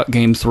had it throughout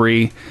Game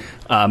 3.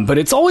 But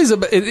it's always,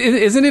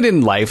 isn't it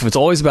in life? It's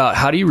always about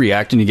how do you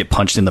react when you get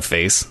punched in the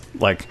face?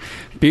 Like,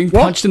 being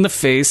punched in the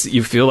face,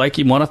 you feel like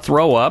you want to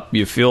throw up.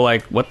 You feel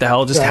like, what the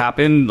hell just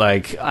happened?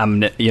 Like,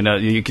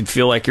 you can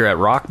feel like you're at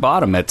rock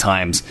bottom at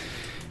times.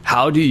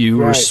 How do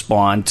you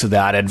respond to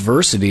that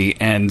adversity?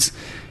 And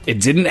it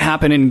didn't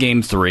happen in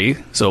Game 3,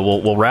 so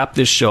we'll wrap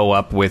this show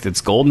up with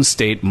it's Golden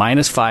State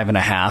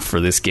 -5.5 for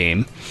this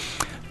game.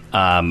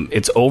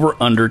 It's over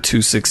under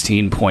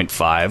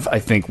 216.5. I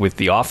think with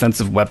the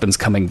offensive weapons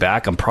coming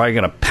back, I'm probably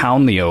going to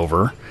pound the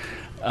over.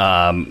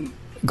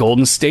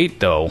 Golden State,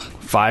 though,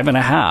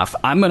 5.5.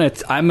 I'm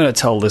gonna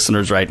tell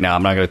listeners right now.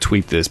 I'm not going to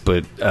tweet this,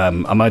 but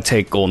I'm going to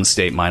take Golden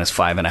State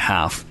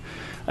 -5.5.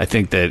 I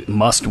think that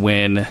must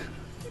win.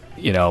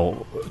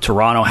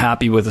 Toronto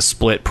happy with a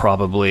split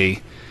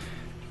probably.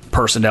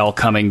 Personnel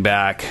coming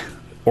back.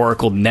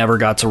 Oracle never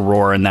got to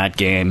roar in that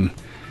game.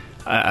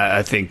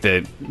 I think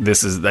that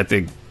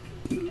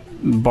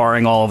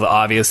barring all of the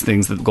obvious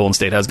things that Golden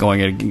State has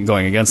going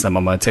against them,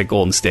 I'm going to take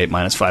Golden State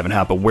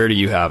 -5.5. But where do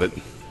you have it?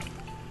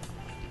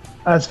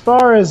 As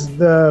far as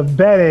the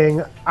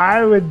betting,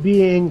 I would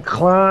be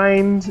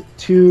inclined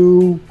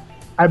to.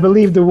 I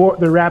believe the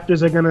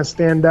Raptors are going to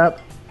stand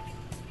up.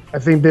 I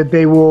think that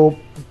they will.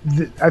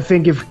 I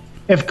think if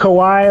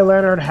Kawhi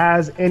Leonard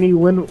has any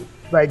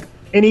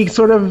any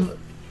sort of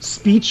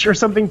speech or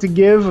something to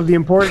give of the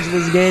importance of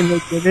this game, they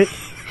give it.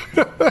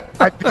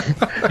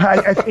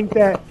 I think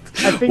that.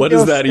 What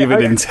does that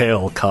even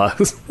entail,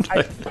 Cos?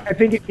 I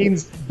think it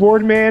means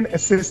board man,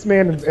 assist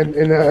man,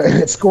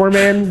 and score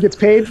man gets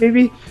paid.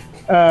 Maybe.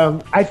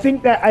 I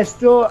think that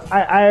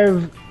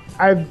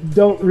I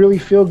don't really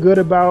feel good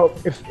about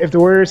if the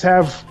Warriors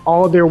have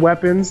all of their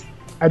weapons.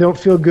 I don't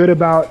feel good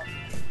about,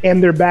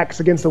 and their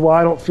backs against the wall.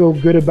 I don't feel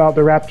good about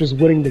the Raptors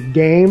winning the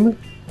game.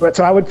 But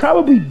so I would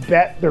probably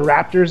bet the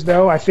Raptors,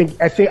 though. I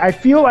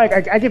feel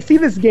like I can see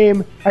this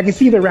game. I can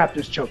see the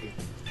Raptors choking.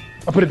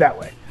 I'll put it that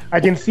way. I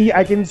can see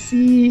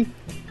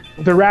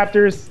the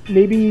Raptors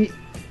maybe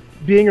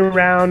being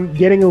around,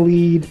 getting a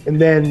lead, and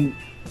then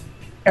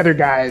other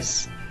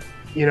guys,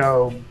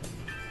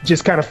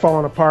 just kind of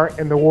falling apart,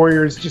 and the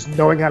Warriors just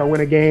knowing how to win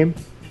a game,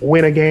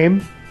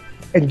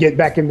 and get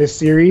back in this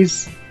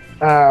series.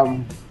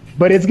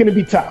 But it's going to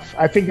be tough.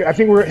 I think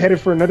we're headed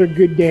for another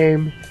good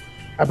game.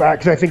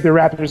 Because I think the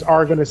Raptors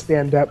are going to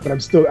stand up, but I'm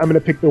going to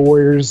pick the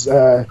Warriors.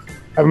 I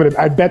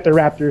bet the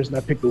Raptors, and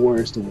I pick the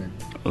Warriors to win.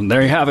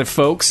 there you have it,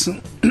 folks.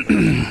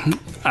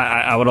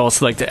 I would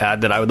also like to add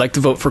that I would like to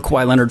vote for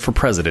Kawhi Leonard for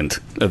president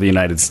of the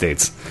United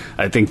States.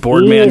 I think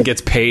Boardman gets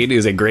paid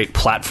is a great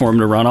platform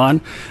to run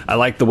on. I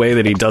like the way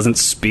that he doesn't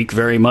speak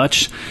very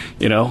much.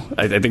 You know,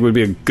 I think it would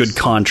be a good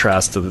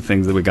contrast to the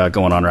things that we got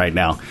going on right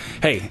now.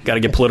 Hey, got to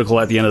get political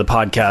at the end of the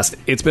podcast.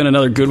 It's been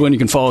another good one. You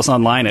can follow us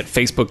online at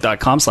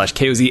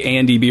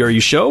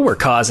facebook.com/KOZANDBRU show, where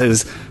Kaz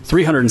has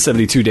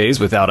 372 days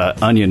without an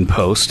Onion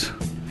post.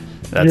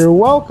 You're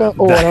welcome.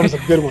 Oh, that was a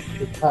good one.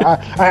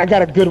 I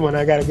got a good one.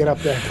 I got to get up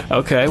there.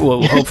 Okay,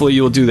 well, hopefully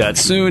you'll do that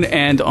soon.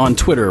 And on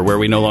Twitter, where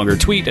we no longer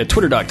tweet, at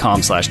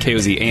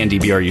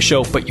twitter.com/KOZANDBRU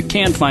show. But you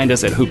can find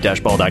us at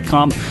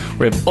hoop-ball.com,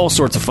 where we have all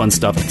sorts of fun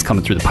stuff that's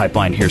coming through the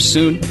pipeline here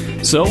soon.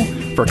 So,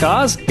 for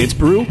Kaz, it's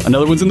Brew.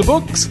 Another one's in the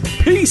books.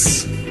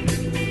 Peace.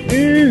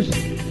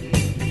 Peace.